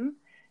with him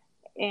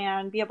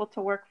and be able to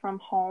work from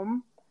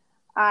home.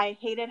 I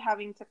hated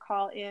having to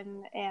call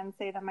in and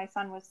say that my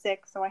son was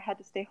sick, so I had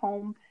to stay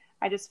home.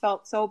 I just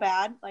felt so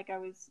bad, like I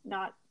was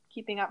not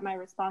keeping up my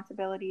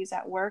responsibilities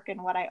at work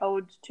and what I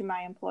owed to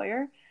my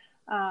employer.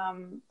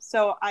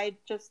 So I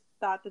just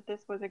thought that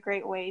this was a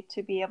great way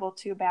to be able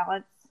to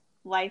balance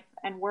life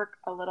and work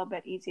a little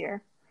bit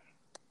easier.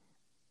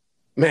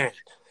 Man,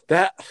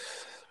 that,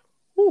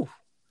 whew.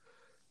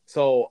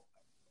 So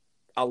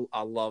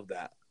I love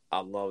that. I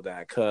love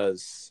that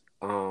because,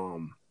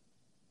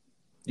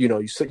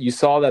 you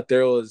saw that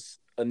there was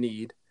a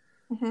need.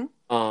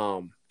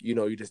 Mm-hmm.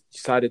 You just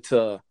decided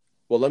to,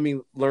 well, let me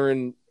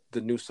learn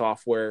the new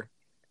software.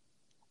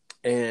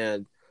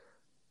 And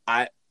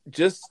I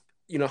just,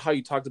 how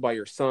you talked about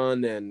your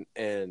son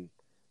and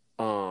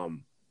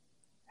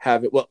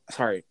have it. Well,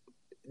 sorry.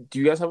 Do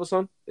you guys have a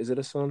son? Is it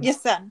a son?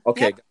 Yes, son.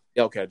 Okay. Yep.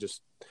 Yeah. Okay.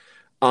 Just,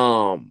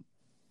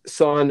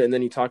 son. And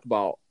then you talked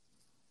about,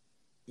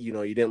 you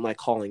didn't like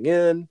calling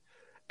in.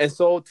 And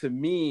so to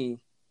me,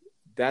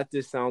 that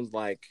just sounds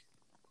like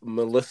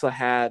Melissa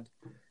had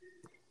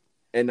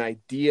an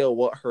idea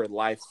what her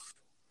life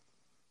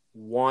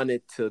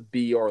wanted to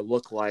be or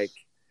look like.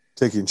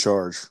 Taking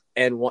charge.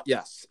 And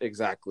yes,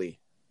 exactly.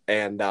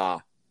 And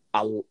I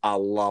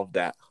love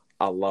that.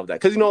 I love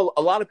that. Because,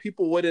 a lot of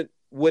people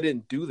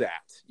wouldn't do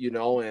that,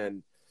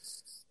 and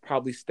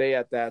probably stay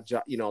at that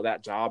job,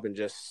 that job and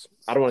just,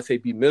 I don't want to say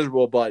be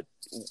miserable, but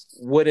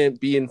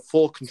wouldn't be in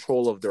full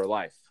control of their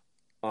life.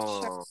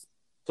 Sure.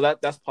 So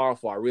that's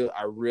powerful. I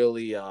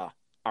really I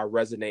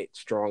resonate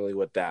strongly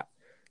with that.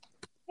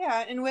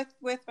 Yeah, and with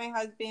my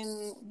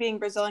husband being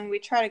Brazilian, we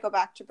try to go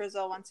back to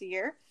Brazil once a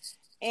year,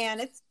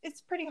 and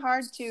it's pretty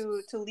hard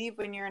to leave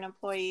when you're an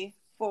employee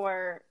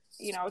for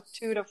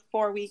 2 to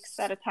 4 weeks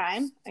at a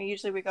time. And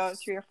usually we go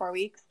 3 or 4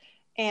 weeks,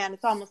 and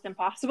it's almost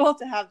impossible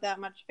to have that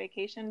much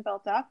vacation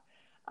built up.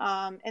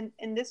 And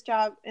in this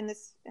job, in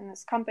this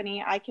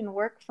company, I can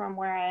work from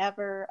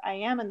wherever I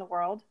am in the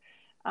world.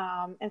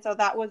 And so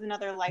that was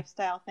another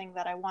lifestyle thing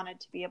that I wanted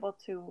to be able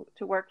to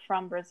work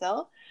from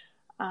Brazil.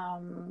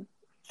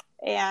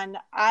 And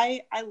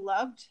I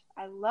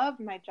loved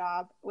my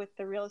job with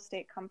the real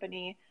estate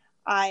company.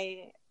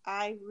 I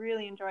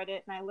really enjoyed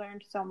it, and I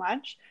learned so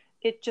much.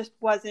 It just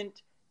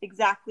wasn't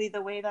exactly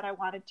the way that I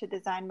wanted to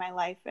design my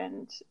life,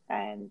 and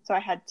so I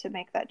had to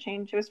make that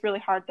change. It was really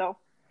hard, though.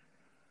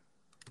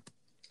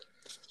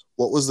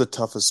 What was the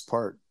toughest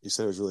part? You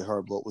said it was really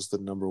hard. What was the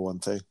number one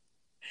thing?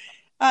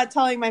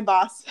 Telling my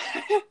boss.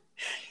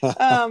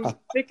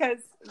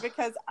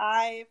 Because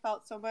I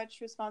felt so much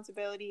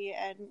responsibility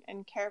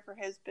and care for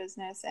his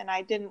business, and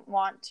I didn't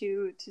want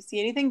to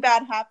see anything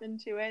bad happen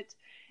to it.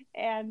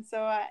 And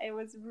so it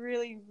was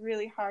really,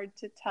 really hard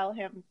to tell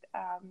him,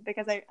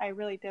 because I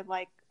really did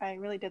like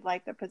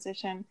the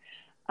position.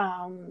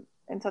 And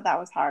so that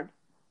was hard.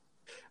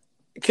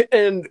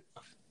 And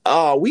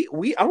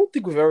we I don't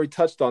think we've ever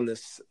touched on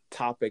this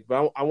topic,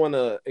 but I want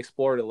to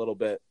explore it a little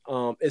bit.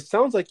 It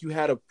sounds like you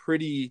had a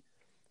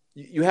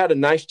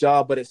nice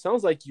job, but it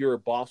sounds like your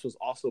boss was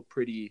also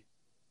pretty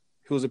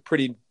a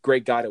pretty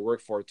great guy to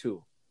work for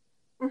too.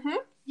 Mm-hmm.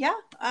 Yeah.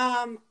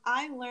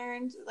 I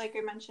learned, like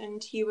I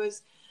mentioned, he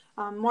was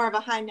more of a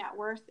high net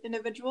worth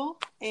individual.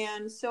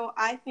 And so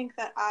I think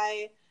that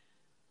I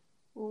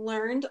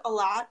learned a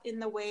lot in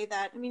the way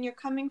that, I mean, you're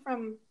coming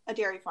from a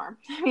dairy farm.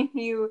 I mean,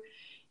 you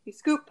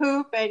scoop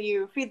poop and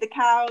you feed the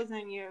cows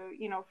and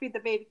you know, feed the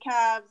baby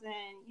calves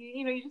and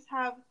you just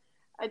have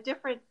a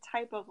different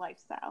type of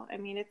lifestyle. I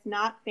mean, it's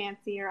not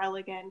fancy or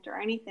elegant or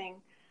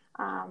anything.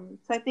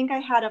 So I think I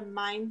had a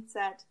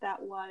mindset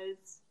that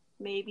was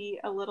maybe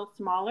a little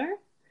smaller,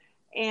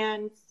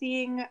 and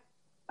seeing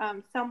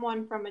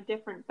someone from a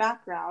different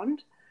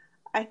background,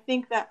 I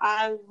think that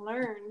I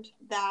learned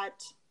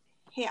that,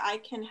 hey, I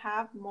can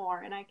have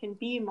more and I can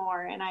be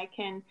more and I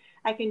can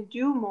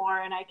do more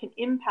and I can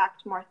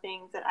impact more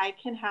things, that I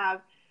can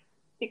have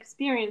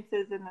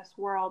experiences in this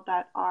world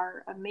that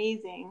are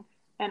amazing,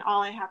 and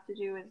all I have to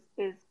do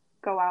is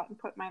go out and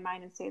put my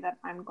mind and say that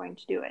I'm going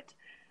to do it.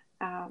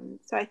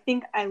 So I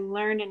think I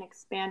learned and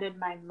expanded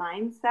my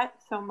mindset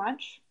so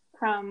much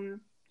from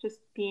just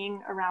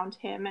being around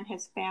him and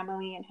his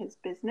family and his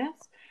business.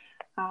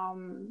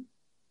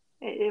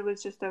 It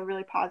was just a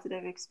really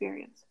positive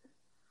experience.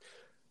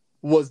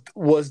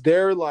 Was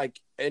there like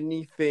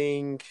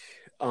anything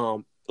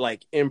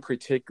like in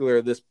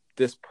particular this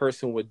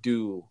person would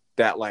do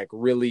that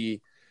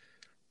really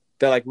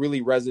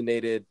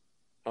resonated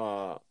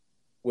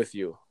with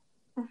you?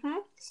 Mm-hmm.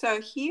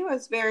 So he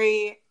was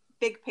very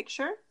big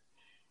picture,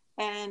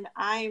 and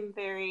I'm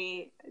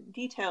very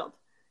detailed.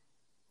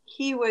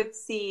 He would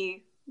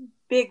see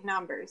big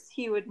numbers.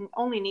 He would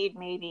only need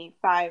maybe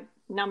 5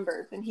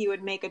 numbers, and he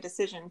would make a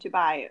decision to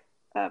buy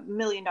 $1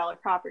 million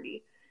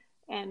property.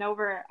 And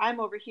I'm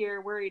over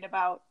here worried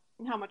about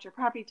how much your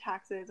property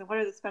taxes and what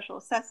are the special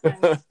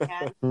assessments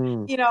and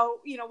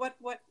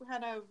what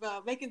kind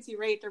of vacancy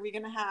rate are we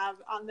going to have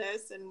on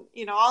this,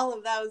 and all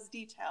of those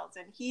details.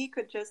 And he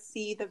could just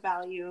see the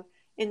value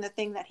in the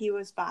thing that he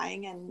was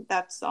buying, and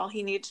that's all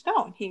he needed to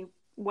know.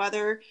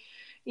 Whether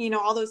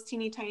all those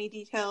teeny tiny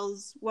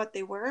details, what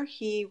they were,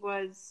 he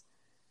was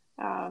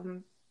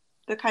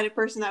the kind of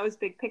person that was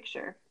big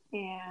picture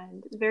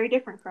and very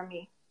different from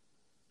me.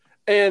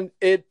 And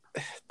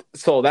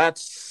so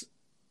that's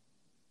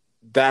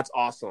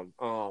awesome.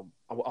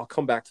 I'll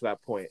come back to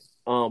that point.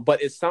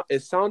 But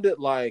it sounded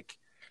like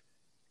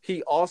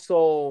he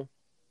also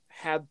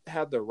had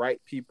the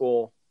right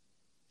people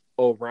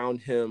around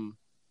him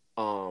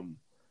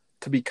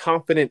to be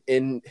confident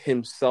in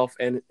himself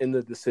and in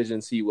the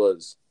decisions he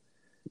was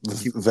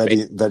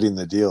vetting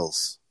the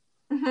deals.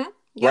 Mm-hmm.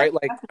 Yep, right?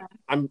 Like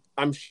definitely.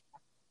 I'm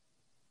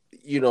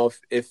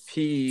if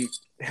he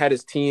had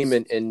his team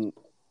and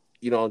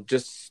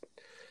just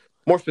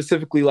more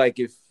specifically, like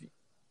if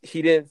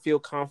he didn't feel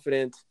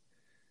confident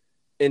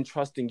in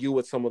trusting you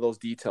with some of those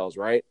details,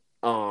 right?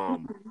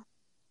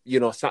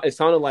 It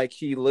sounded like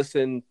he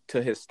listened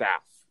to his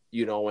staff,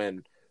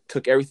 and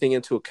took everything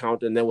into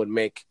account, and then would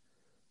make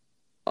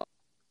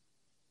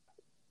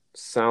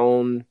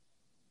sound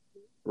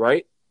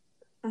right.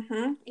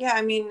 Mm-hmm. Yeah,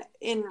 I mean,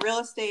 in real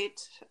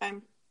estate,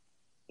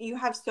 you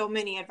have so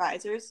many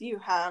advisors. You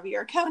have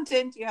your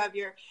accountant, you have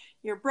your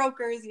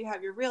brokers, you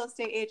have your real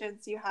estate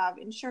agents, you have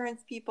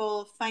insurance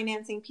people,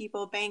 financing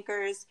people,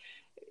 bankers.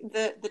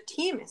 The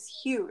team is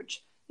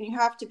huge. You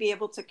have to be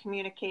able to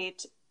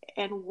communicate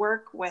and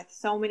work with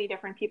so many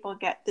different people,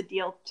 get the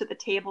deal to the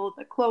table,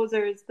 the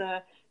closers,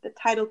 the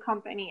title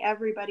company.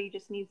 Everybody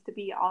just needs to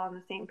be all on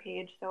the same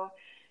page. So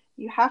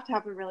you have to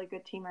have a really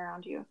good team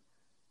around you.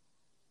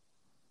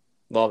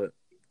 Love it.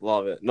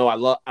 No, I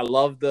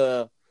love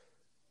the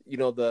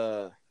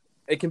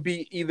it can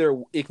be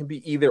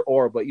either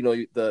or, but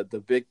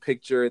the big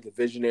picture, the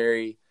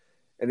visionary,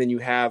 and then you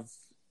have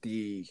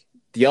the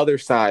other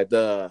side,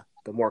 the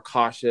more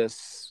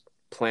cautious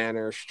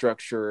planner,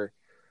 structure.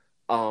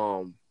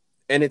 And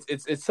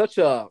it's such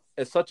a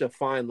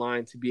fine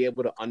line to be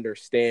able to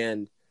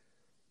understand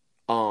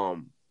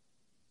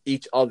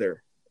each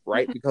other,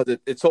 right? Because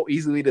it's so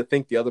easily to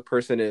think the other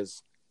person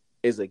is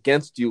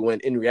against you, when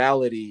in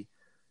reality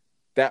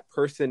that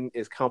person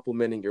is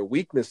complementing your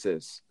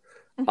weaknesses.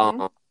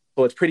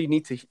 So it's pretty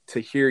neat to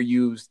hear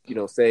you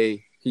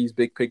say he's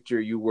big picture,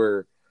 you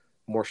were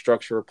more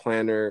structure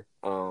planner.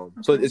 So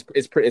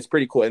it's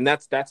pretty cool, and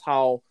that's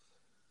how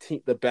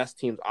the best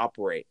teams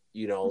operate.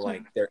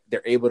 Like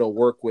they're able to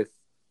work with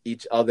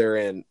each other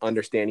and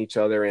understand each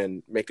other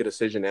and make a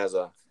decision as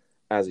a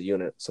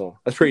unit. So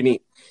that's pretty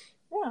neat.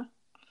 Yeah.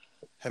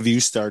 Have you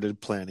started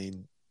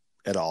planning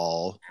at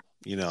all?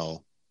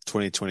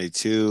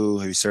 2022.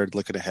 Have you started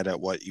looking ahead at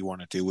what you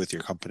want to do with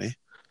your company?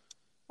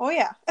 Oh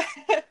yeah.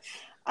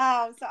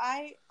 So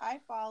I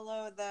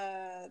follow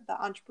the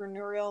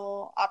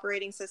entrepreneurial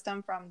operating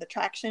system from the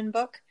Traction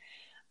book.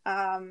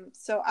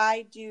 So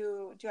I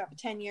do have a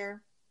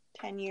 10-year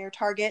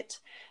target.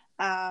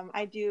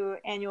 I do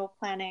annual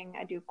planning.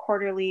 I do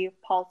quarterly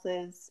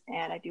pulses,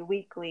 and I do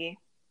weekly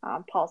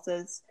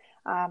pulses,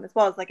 as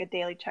well as like a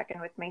daily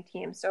check-in with my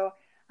team. So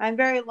I'm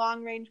very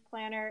long range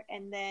planner,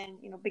 and then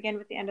begin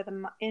with the end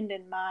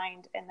in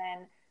mind, and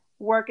then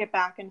work it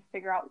back and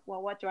figure out,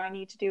 well, what do I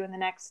need to do in the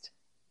next,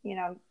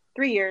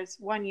 3 years,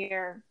 1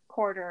 year,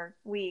 quarter,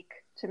 week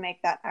to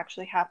make that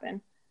actually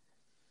happen.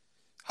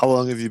 How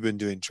long have you been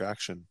doing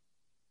traction?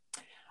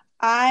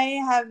 I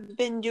have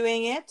been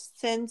doing it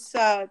since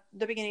the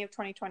beginning of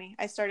 2020.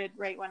 I started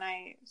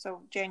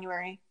so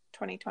January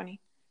 2020.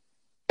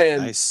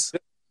 And, nice.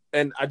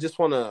 And I just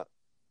want to,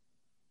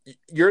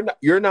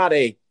 you're not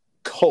a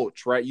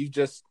coach, right? You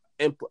just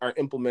are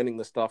implementing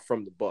the stuff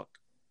from the book.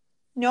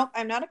 Nope,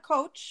 I'm not a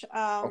coach,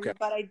 Okay.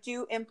 But I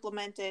do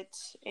implement it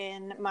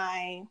in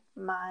my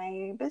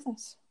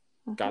business.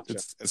 Gotcha.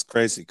 It's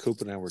crazy.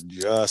 Coop and I were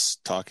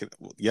just talking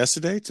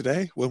yesterday,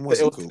 today. When was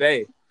it? It was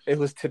today. It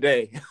was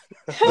today.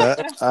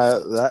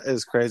 that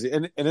is crazy,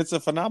 and it's a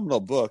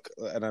phenomenal book,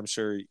 and I'm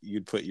sure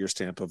you'd put your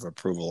stamp of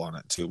approval on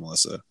it too,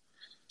 Melissa.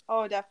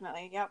 Oh,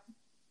 definitely. Yep.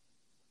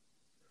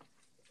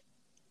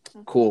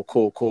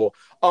 Cool.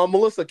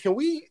 Melissa, can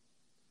we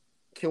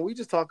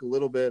just talk a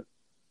little bit,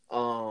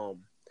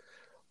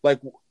 like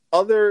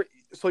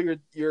so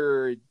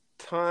your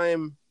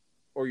time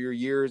or your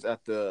years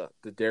at the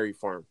dairy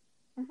farm,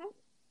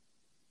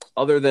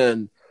 other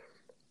than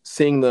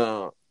seeing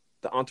the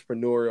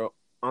entrepreneurial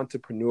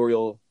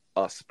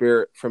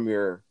spirit from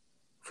your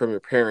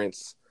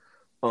parents,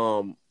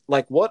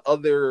 like what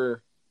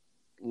other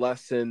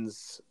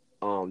lessons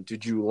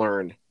did you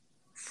learn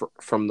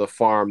from the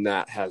farm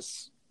that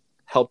has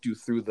helped you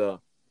through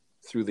the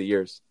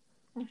years?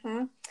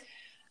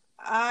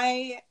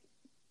 I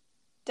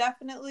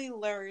definitely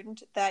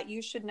learned that you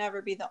should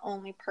never be the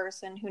only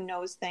person who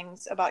knows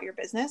things about your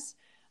business.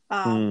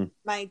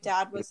 My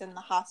dad was in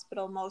the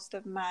hospital most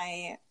of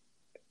my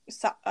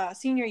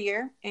senior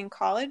year in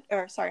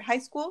high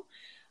school.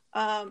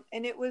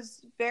 And it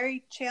was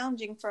very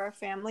challenging for our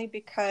family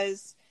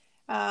because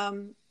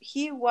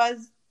he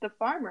was the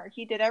farmer.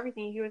 He did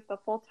everything. He was the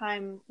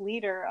full-time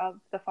leader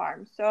of the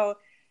farm. So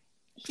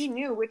he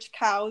knew which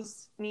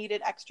cows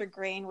needed extra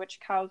grain, which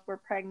cows were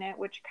pregnant,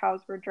 which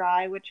cows were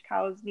dry, which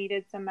cows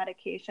needed some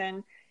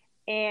medication.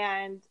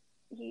 And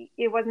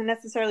it wasn't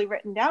necessarily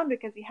written down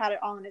because he had it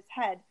all in his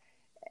head.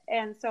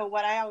 And so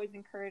what I always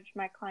encourage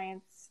my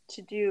clients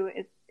to do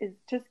is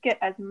just get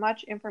as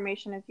much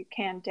information as you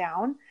can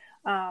down.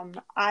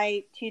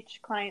 I teach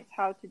clients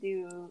how to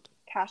do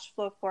cash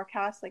flow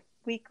forecasts, like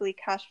weekly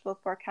cash flow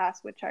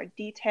forecasts, which are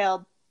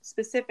detailed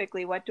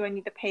specifically. What do I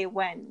need to pay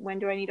when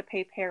do I need to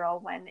pay payroll,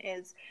 when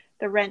is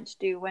the rent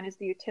due, when is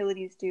the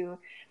utilities due?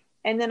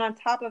 And then on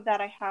top of that,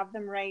 I have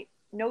them write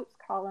notes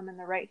column in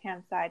the right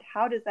hand side.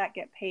 How does that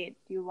get paid?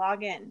 Do you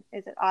log in?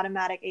 Is it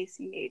automatic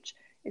ACH?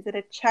 Is it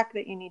a check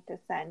that you need to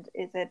send?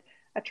 Is it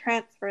a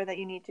transfer that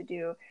you need to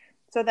do?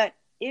 So that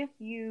if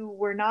you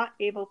were not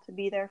able to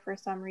be there for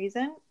some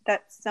reason,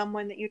 that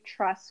someone that you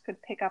trust could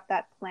pick up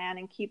that plan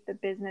and keep the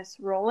business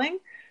rolling.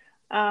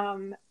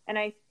 And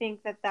I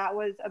think that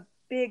was a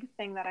big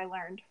thing that I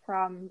learned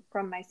from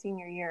my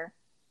senior year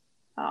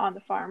on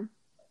the farm.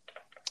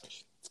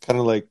 It's kind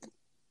of like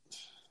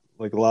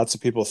lots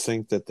of people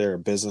think that they're a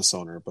business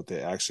owner, but they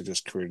actually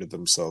just created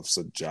themselves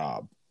a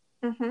job.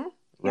 Mm-hmm.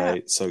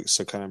 Right. Yeah.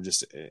 So kind of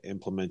just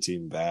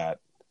implementing that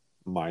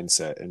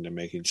mindset into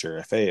making sure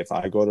if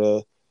I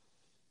go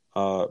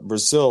to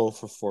Brazil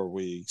for 4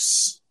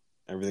 weeks,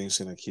 everything's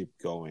going to keep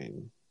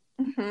going.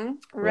 Mm-hmm.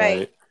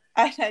 Right.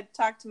 I had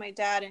talked to my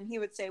dad and he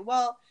would say,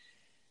 well,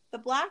 the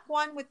black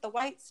one with the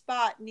white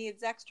spot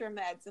needs extra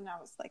meds. And I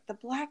was like, the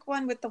black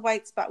one with the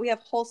white spot? We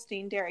have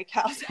Holstein dairy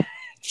cows.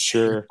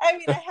 Sure. I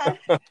mean, come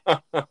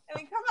on,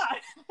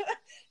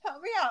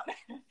 help me out.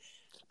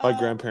 My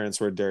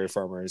grandparents were dairy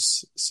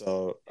farmers,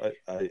 so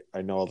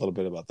I know a little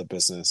bit about the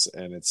business,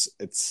 and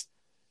it's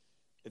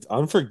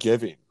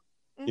unforgiving.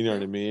 Mm-hmm. You know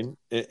what I mean?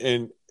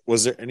 And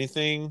was there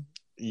anything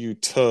you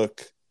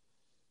took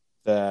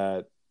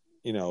that,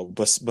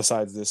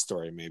 besides this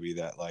story, maybe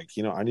that I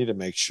need to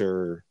make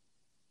sure,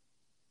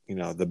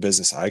 the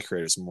business I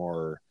create is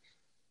more,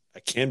 I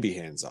can be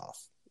hands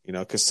off,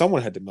 because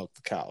someone had to milk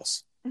the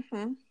cows.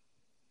 Mm-hmm.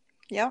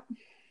 Yep.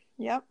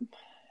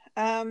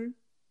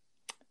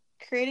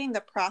 Creating the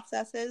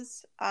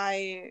processes.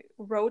 I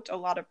wrote a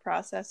lot of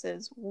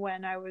processes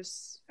when I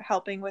was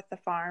helping with the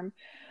farm.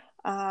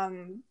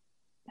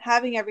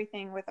 Having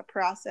everything with a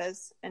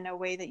process and a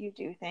way that you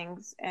do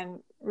things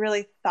and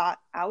really thought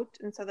out,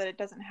 and so that it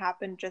doesn't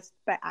happen just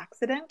by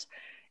accident.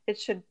 It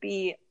should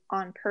be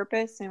on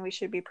purpose, and we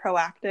should be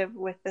proactive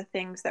with the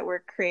things that we're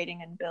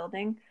creating and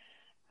building.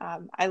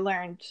 I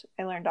learned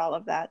all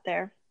of that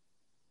there.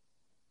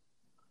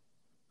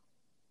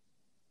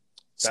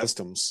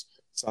 Systems.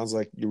 Sounds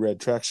like you read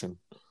Traction.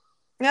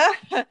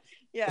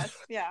 Yes,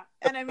 yeah.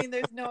 And I mean,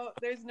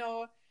 there's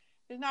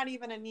not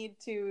even a need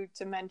to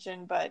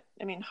mention, but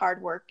I mean,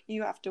 hard work.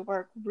 You have to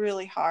work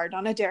really hard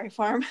on a dairy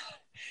farm.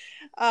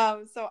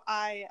 So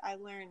I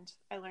learned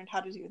how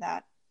to do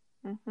that.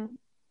 Mm-hmm.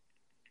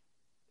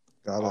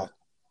 Got it.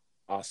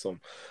 Awesome.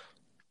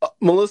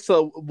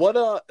 Melissa,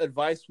 what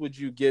advice would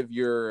you give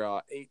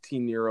your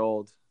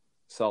 18-year-old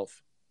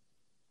self?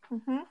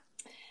 Mm-hmm.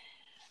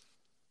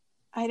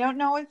 I don't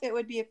know if it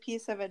would be a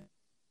piece of it.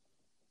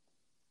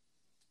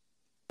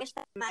 wish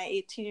that my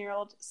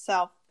 18-year-old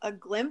self a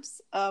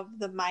glimpse of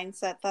the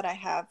mindset that I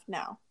have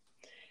now.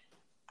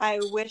 I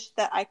wish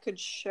that I could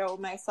show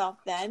myself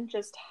then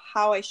just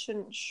how I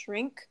shouldn't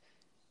shrink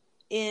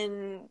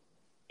in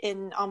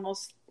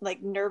almost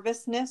like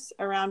nervousness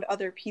around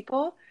other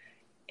people,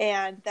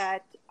 and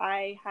that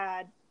I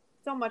had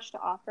so much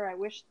to offer. I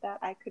wish that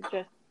I could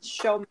just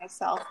show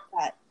myself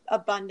that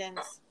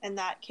abundance and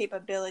that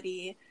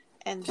capability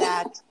and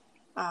that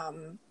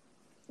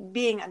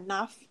being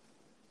enough.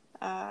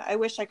 I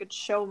wish I could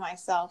show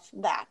myself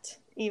that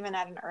even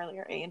at an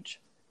earlier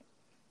age.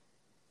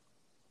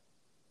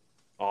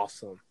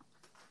 Awesome.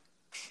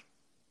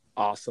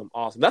 That's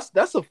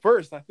a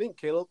first, I think,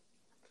 Caleb.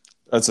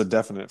 That's a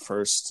definite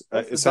first.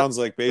 It sounds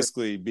like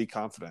basically be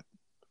confident.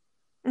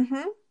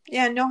 Mm-hmm.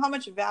 Yeah, know how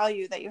much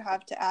value that you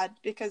have to add,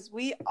 because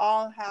we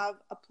all have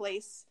a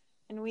place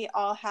and we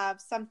all have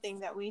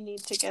something that we need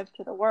to give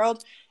to the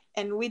world.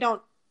 And we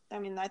don't, I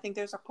mean, I think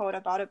there's a quote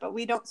about it, but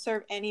we don't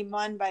serve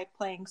anyone by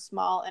playing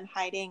small and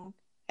hiding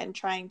and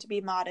trying to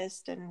be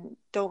modest and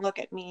don't look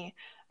at me.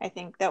 I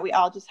think that we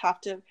all just have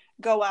to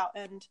go out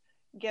and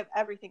give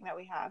everything that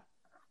we have.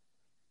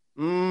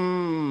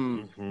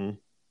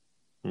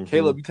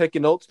 Caleb, you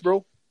taking notes,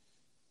 bro?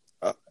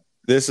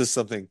 This is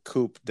something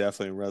Coop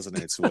definitely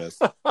resonates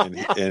with.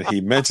 and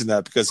he mentioned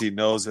that because he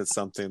knows it's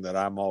something that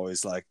I'm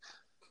always like,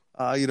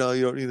 you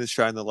don't need to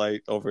shine the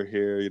light over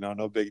here,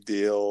 no big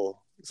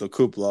deal. So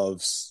Coop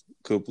loves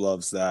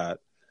that.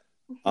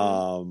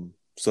 Mm-hmm.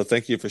 So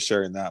thank you for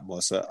sharing that,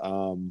 Melissa.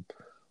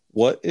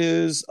 What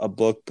is a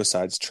book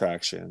besides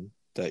Traction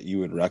that you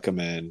would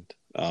recommend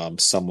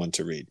someone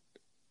to read?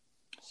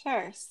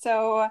 Sure.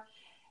 So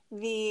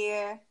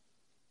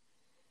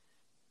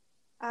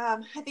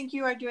I think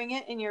you are doing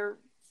it in your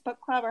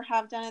book club, or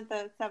have done it,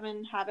 the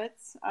 7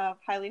 Habits of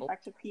Highly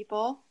Effective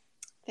People.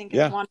 I think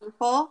it's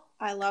wonderful.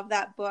 I love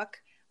that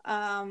book.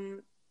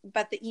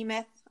 But the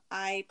E-Myth,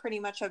 I pretty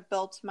much have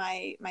built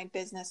my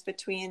business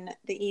between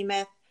the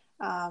E-Myth,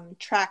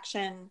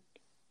 Traction,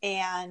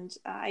 and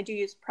I do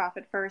use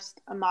Profit First,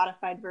 a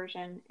modified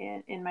version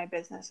in my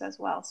business as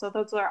well. So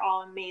those are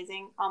all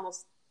amazing,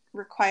 almost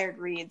required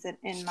reads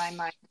in my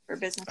mind for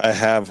business. I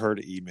have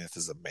heard E-Myth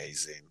is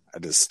amazing.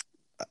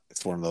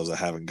 It's one of those I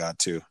haven't got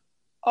to.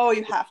 Oh,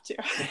 you have to.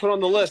 We'll put it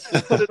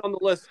on the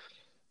list.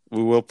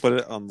 We will put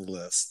it on the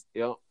list.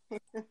 Yep.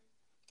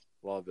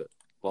 Love it.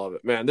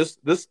 Man, this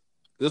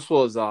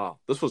was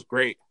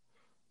great.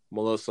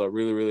 Melissa,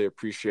 really, really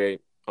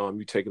appreciate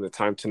you taking the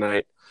time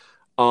tonight.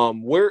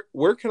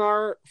 Where can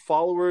our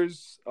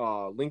followers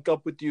link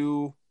up with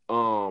you?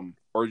 Or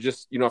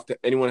just, if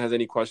anyone has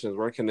any questions,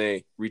 where can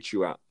they reach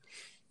you at?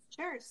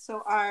 Sure.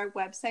 So our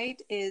website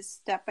is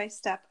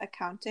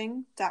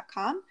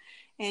stepbystepaccounting.com,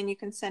 and you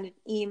can send an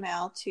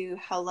email to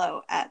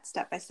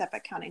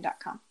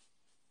hello@stepbystepaccounting.com.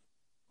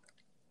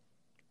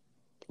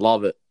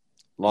 Love it.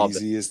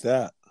 Easy as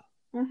that.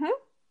 Mm-hmm.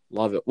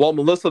 Love it. Well,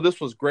 Melissa,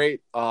 this was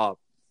great.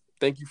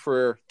 Thank you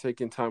for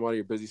taking time out of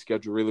your busy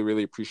schedule. Really,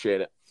 really appreciate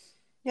it.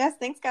 Yes.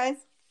 Thanks, guys.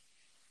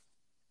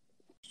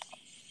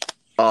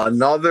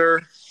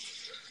 Another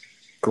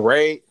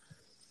great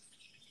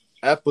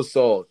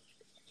episode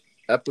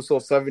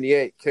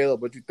 78.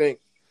 Caleb, what you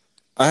think?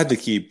 I had to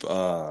keep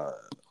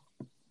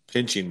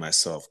pinching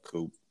myself,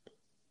 Coop.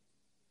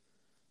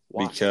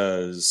 Why?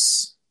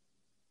 Because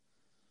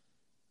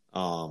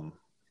I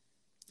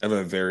have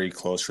a very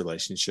close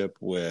relationship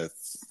with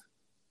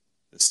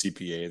a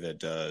CPA that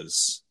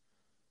does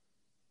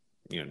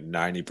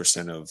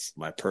 90% of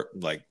my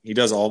he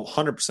does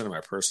 100% of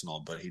my personal,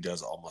 but he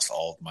does almost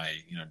all of my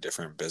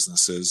different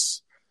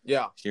businesses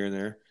here and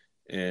there.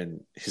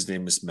 And his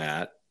name is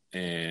Matt,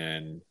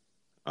 and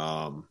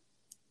I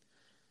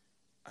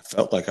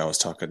felt like I was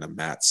talking to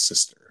Matt's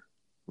sister.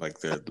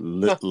 Like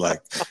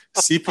like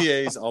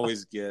CPAs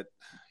always get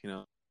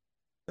a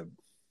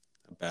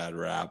bad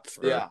rap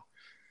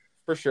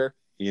for sure,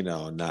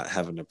 not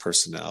having a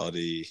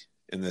personality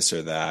in this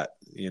or that,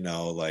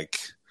 like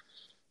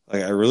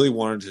I really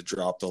wanted to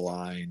drop the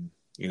line,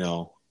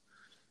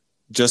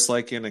 just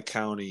like in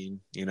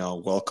accounting,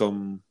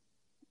 welcome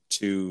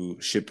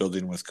to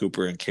Shipbuilding with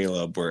Cooper and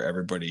Caleb, where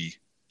everybody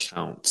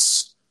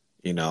counts,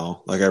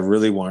 like I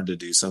really wanted to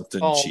do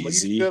something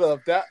cheesy. You should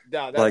have. That's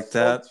like so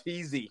that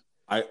cheesy.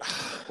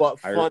 But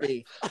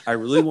funny. I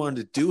really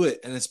wanted to do it,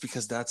 and it's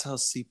because that's how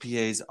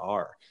CPAs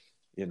are,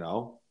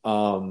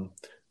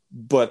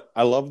 But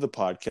I love the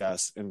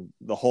podcast, and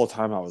the whole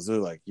time I was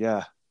really like,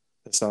 yeah,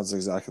 it sounds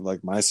exactly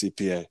like my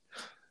CPA,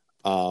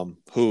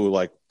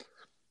 who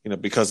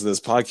because of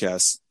this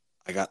podcast,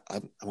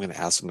 I'm going to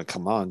ask him to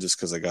come on just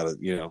because I got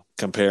to,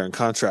 compare and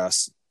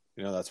contrast.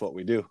 That's what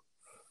we do.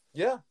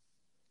 Yeah,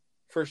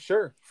 for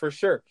sure.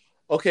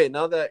 Okay,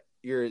 now that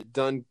you're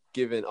done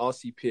giving all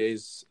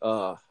CPAs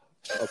a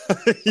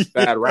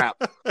bad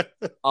rap,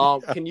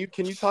 can you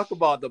talk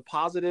about the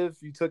positive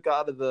you took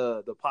out of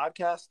the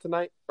podcast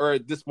tonight or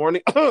this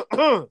morning?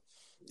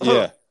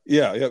 Yeah.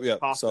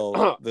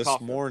 So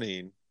this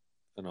morning,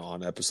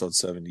 on episode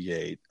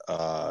 78,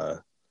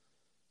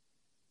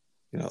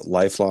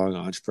 lifelong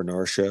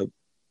entrepreneurship,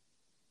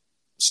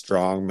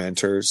 strong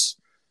mentors.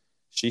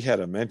 She had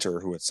a mentor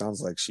who it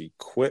sounds like she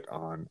quit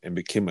on and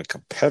became a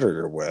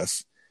competitor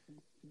with.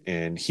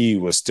 And he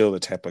was still the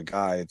type of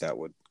guy that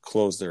would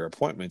close their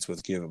appointments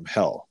with give them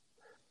hell,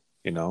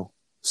 you know?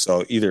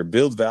 So either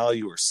build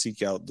value or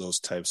seek out those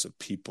types of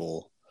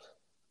people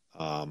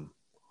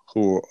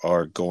who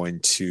are going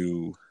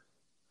to,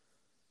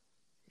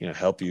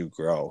 help you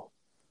grow.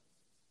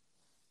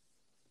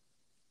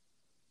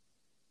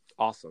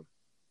 Awesome.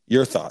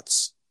 Your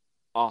thoughts.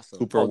 Awesome.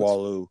 Cooper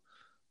Walu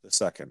the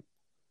second.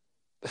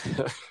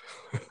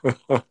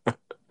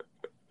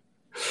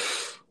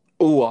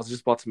 Oh, I was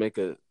just about to make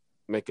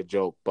a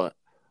joke, but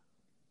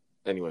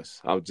anyways,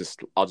 I'll just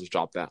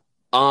drop that.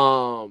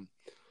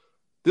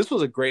 This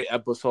was a great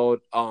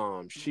episode.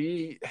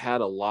 She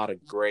had a lot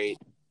of great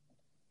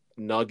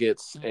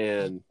nuggets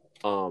and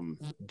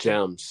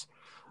gems.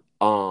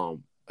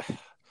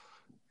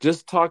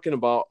 Just talking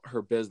about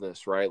her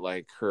business, right?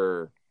 Like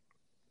her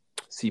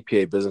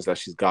CPA business that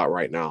she's got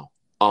right now.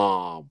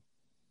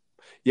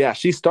 Yeah,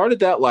 she started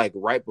that like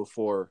right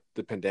before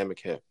the pandemic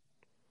hit.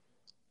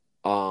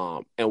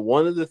 And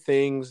one of the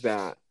things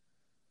that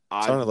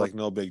sounded like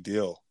no big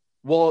deal.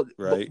 Well,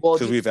 right?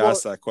 Because we've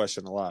asked that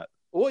question a lot.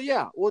 Well,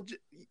 yeah. Well,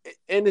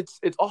 and it's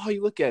all how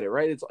you look at it,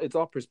 right? It's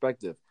all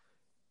perspective.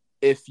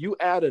 If you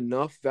add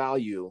enough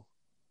value,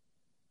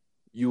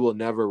 you will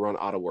never run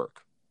out of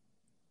work.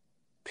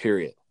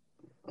 Period.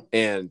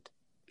 And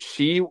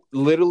she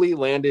literally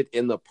landed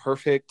in the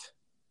perfect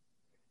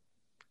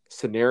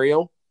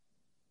scenario.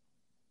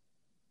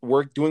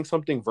 Doing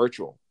something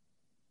virtual.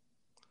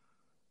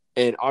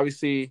 And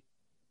obviously,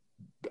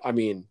 I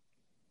mean,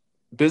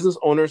 business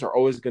owners are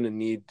always going to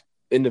need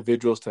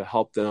individuals to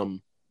help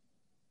them,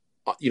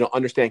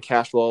 understand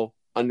cash flow,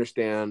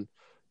 understand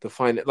the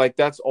finance. Like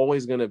that's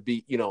always going to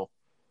be,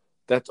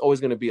 that's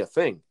always going to be a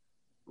thing,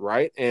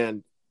 right?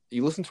 And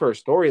you listen to her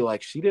story,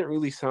 like she didn't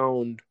really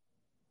sound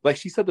like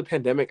she said the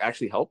pandemic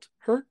actually helped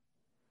her.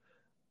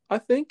 I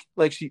think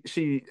like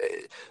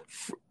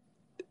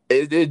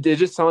it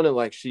just sounded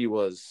like she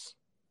was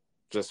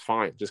just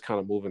fine, just kind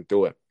of moving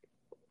through it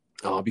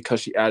because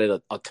she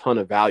added a ton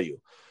of value.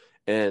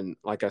 And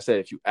like I said,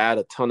 if you add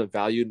a ton of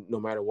value, no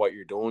matter what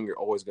you're doing, you're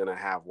always going to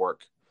have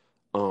work.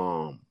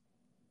 So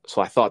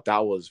I thought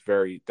that was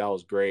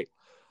great.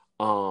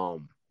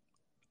 And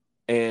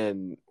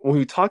when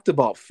we talked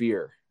about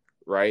fear,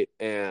 right?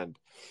 And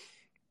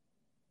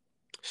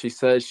she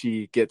says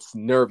she gets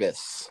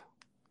nervous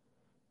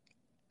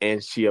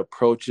and she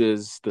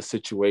approaches the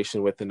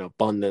situation with an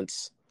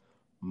abundance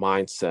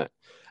mindset.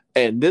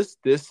 And this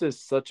is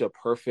such a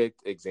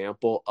perfect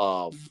example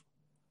of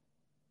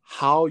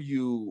how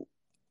you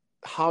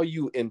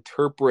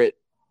interpret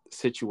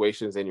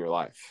situations in your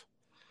life.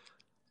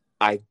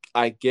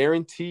 I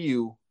guarantee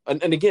you,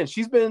 and again,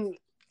 she's been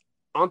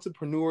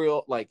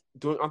entrepreneurial, like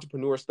doing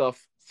entrepreneur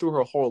stuff through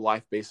her whole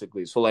life,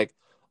 basically. So like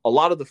a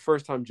lot of the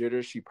first time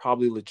jitters she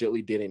probably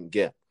legitly didn't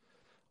get.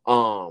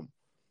 But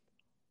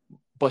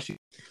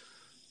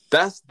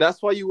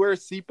that's why you wear a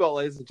seatbelt,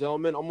 ladies and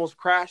gentlemen. Almost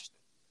crashed.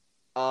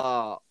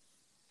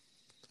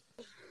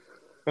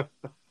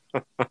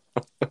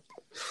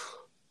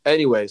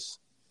 Anyways.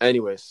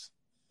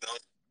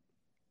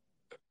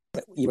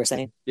 You were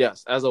saying?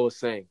 Yes, as I was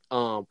saying,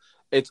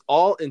 it's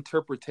all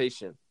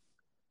interpretation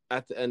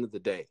at the end of the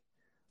day.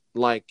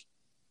 Like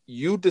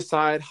you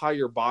decide how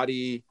your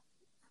body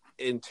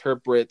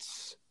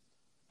interprets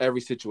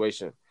every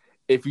situation.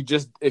 If you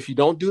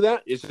don't do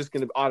that, it's just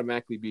going to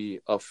automatically be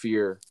a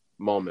fear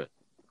moment,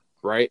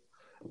 right?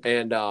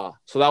 And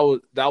so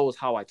that was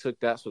how I took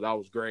that. So that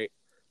was great.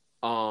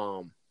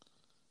 And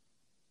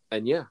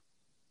yeah,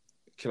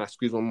 can I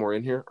squeeze one more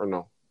in here or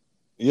no?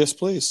 Yes,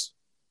 please.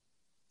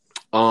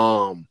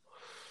 I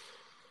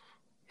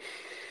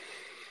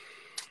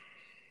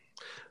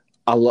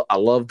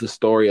love the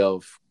story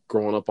of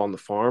growing up on the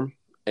farm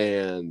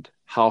and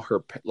how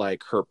her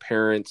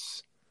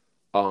parents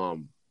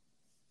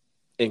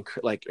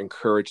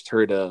encouraged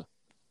her to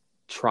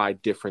try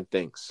different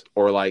things,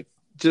 or like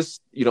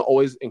just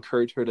always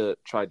encourage her to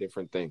try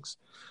different things,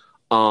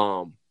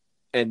 and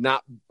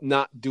not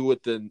do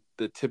it the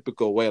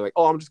typical way, like,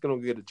 oh, I'm just gonna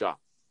get a job,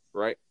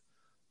 right?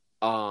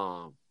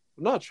 No,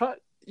 try,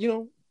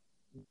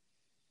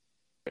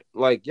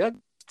 like, yeah,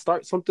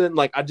 start something.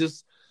 Like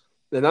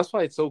and that's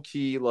why it's so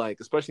key, like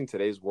especially in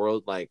today's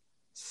world, like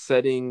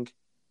setting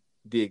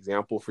the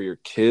example for your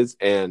kids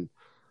and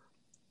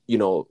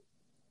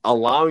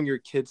allowing your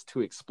kids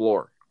to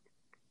explore,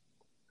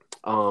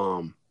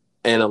 and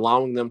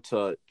allowing them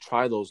to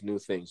try those new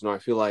things. I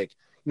feel like,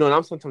 and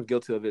I'm sometimes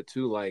guilty of it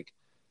too. Like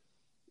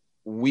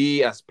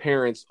we as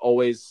parents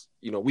always,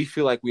 we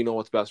feel like we know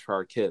what's best for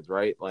our kids,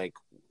 right? Like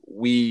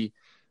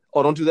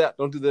don't do that,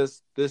 don't do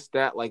this,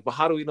 that. Like, but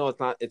how do we know it's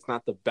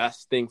not the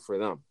best thing for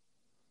them?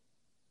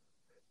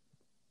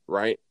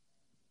 Right?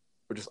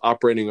 We're just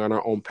operating on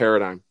our own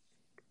paradigm.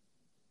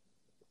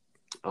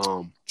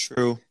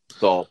 True.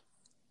 So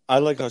I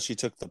like how she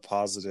took the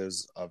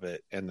positives of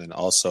it and then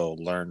also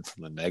learned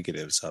from the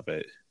negatives of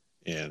it.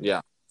 And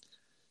yeah,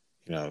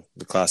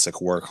 the classic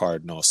work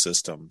hard, no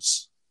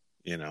systems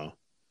you know.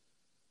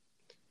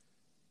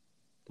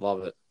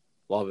 Love it.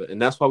 Love it.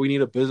 And that's why we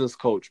need a business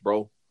coach,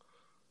 bro.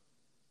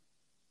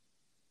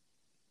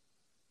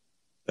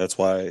 That's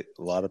why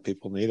a lot of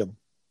people need them.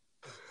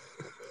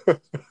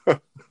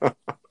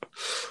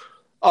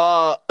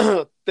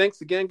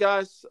 Thanks again,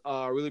 guys.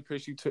 I really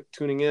appreciate you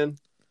tuning in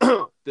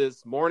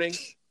this morning.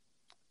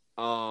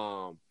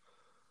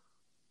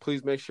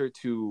 Please make sure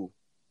to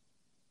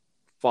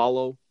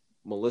follow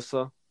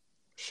Melissa.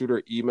 Shoot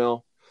her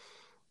email.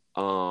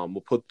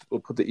 We'll put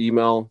the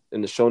email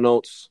in the show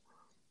notes.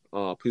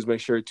 Please make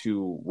sure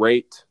to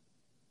rate,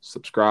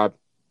 subscribe,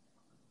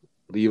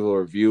 leave a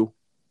review.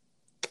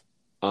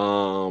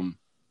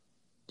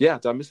 Yeah,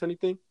 did I miss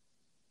anything?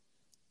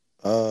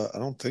 I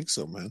don't think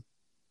so, man.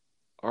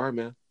 All right,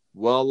 man.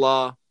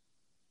 Well,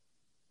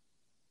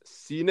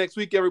 see you next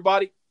week,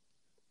 everybody.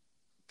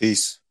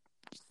 Peace.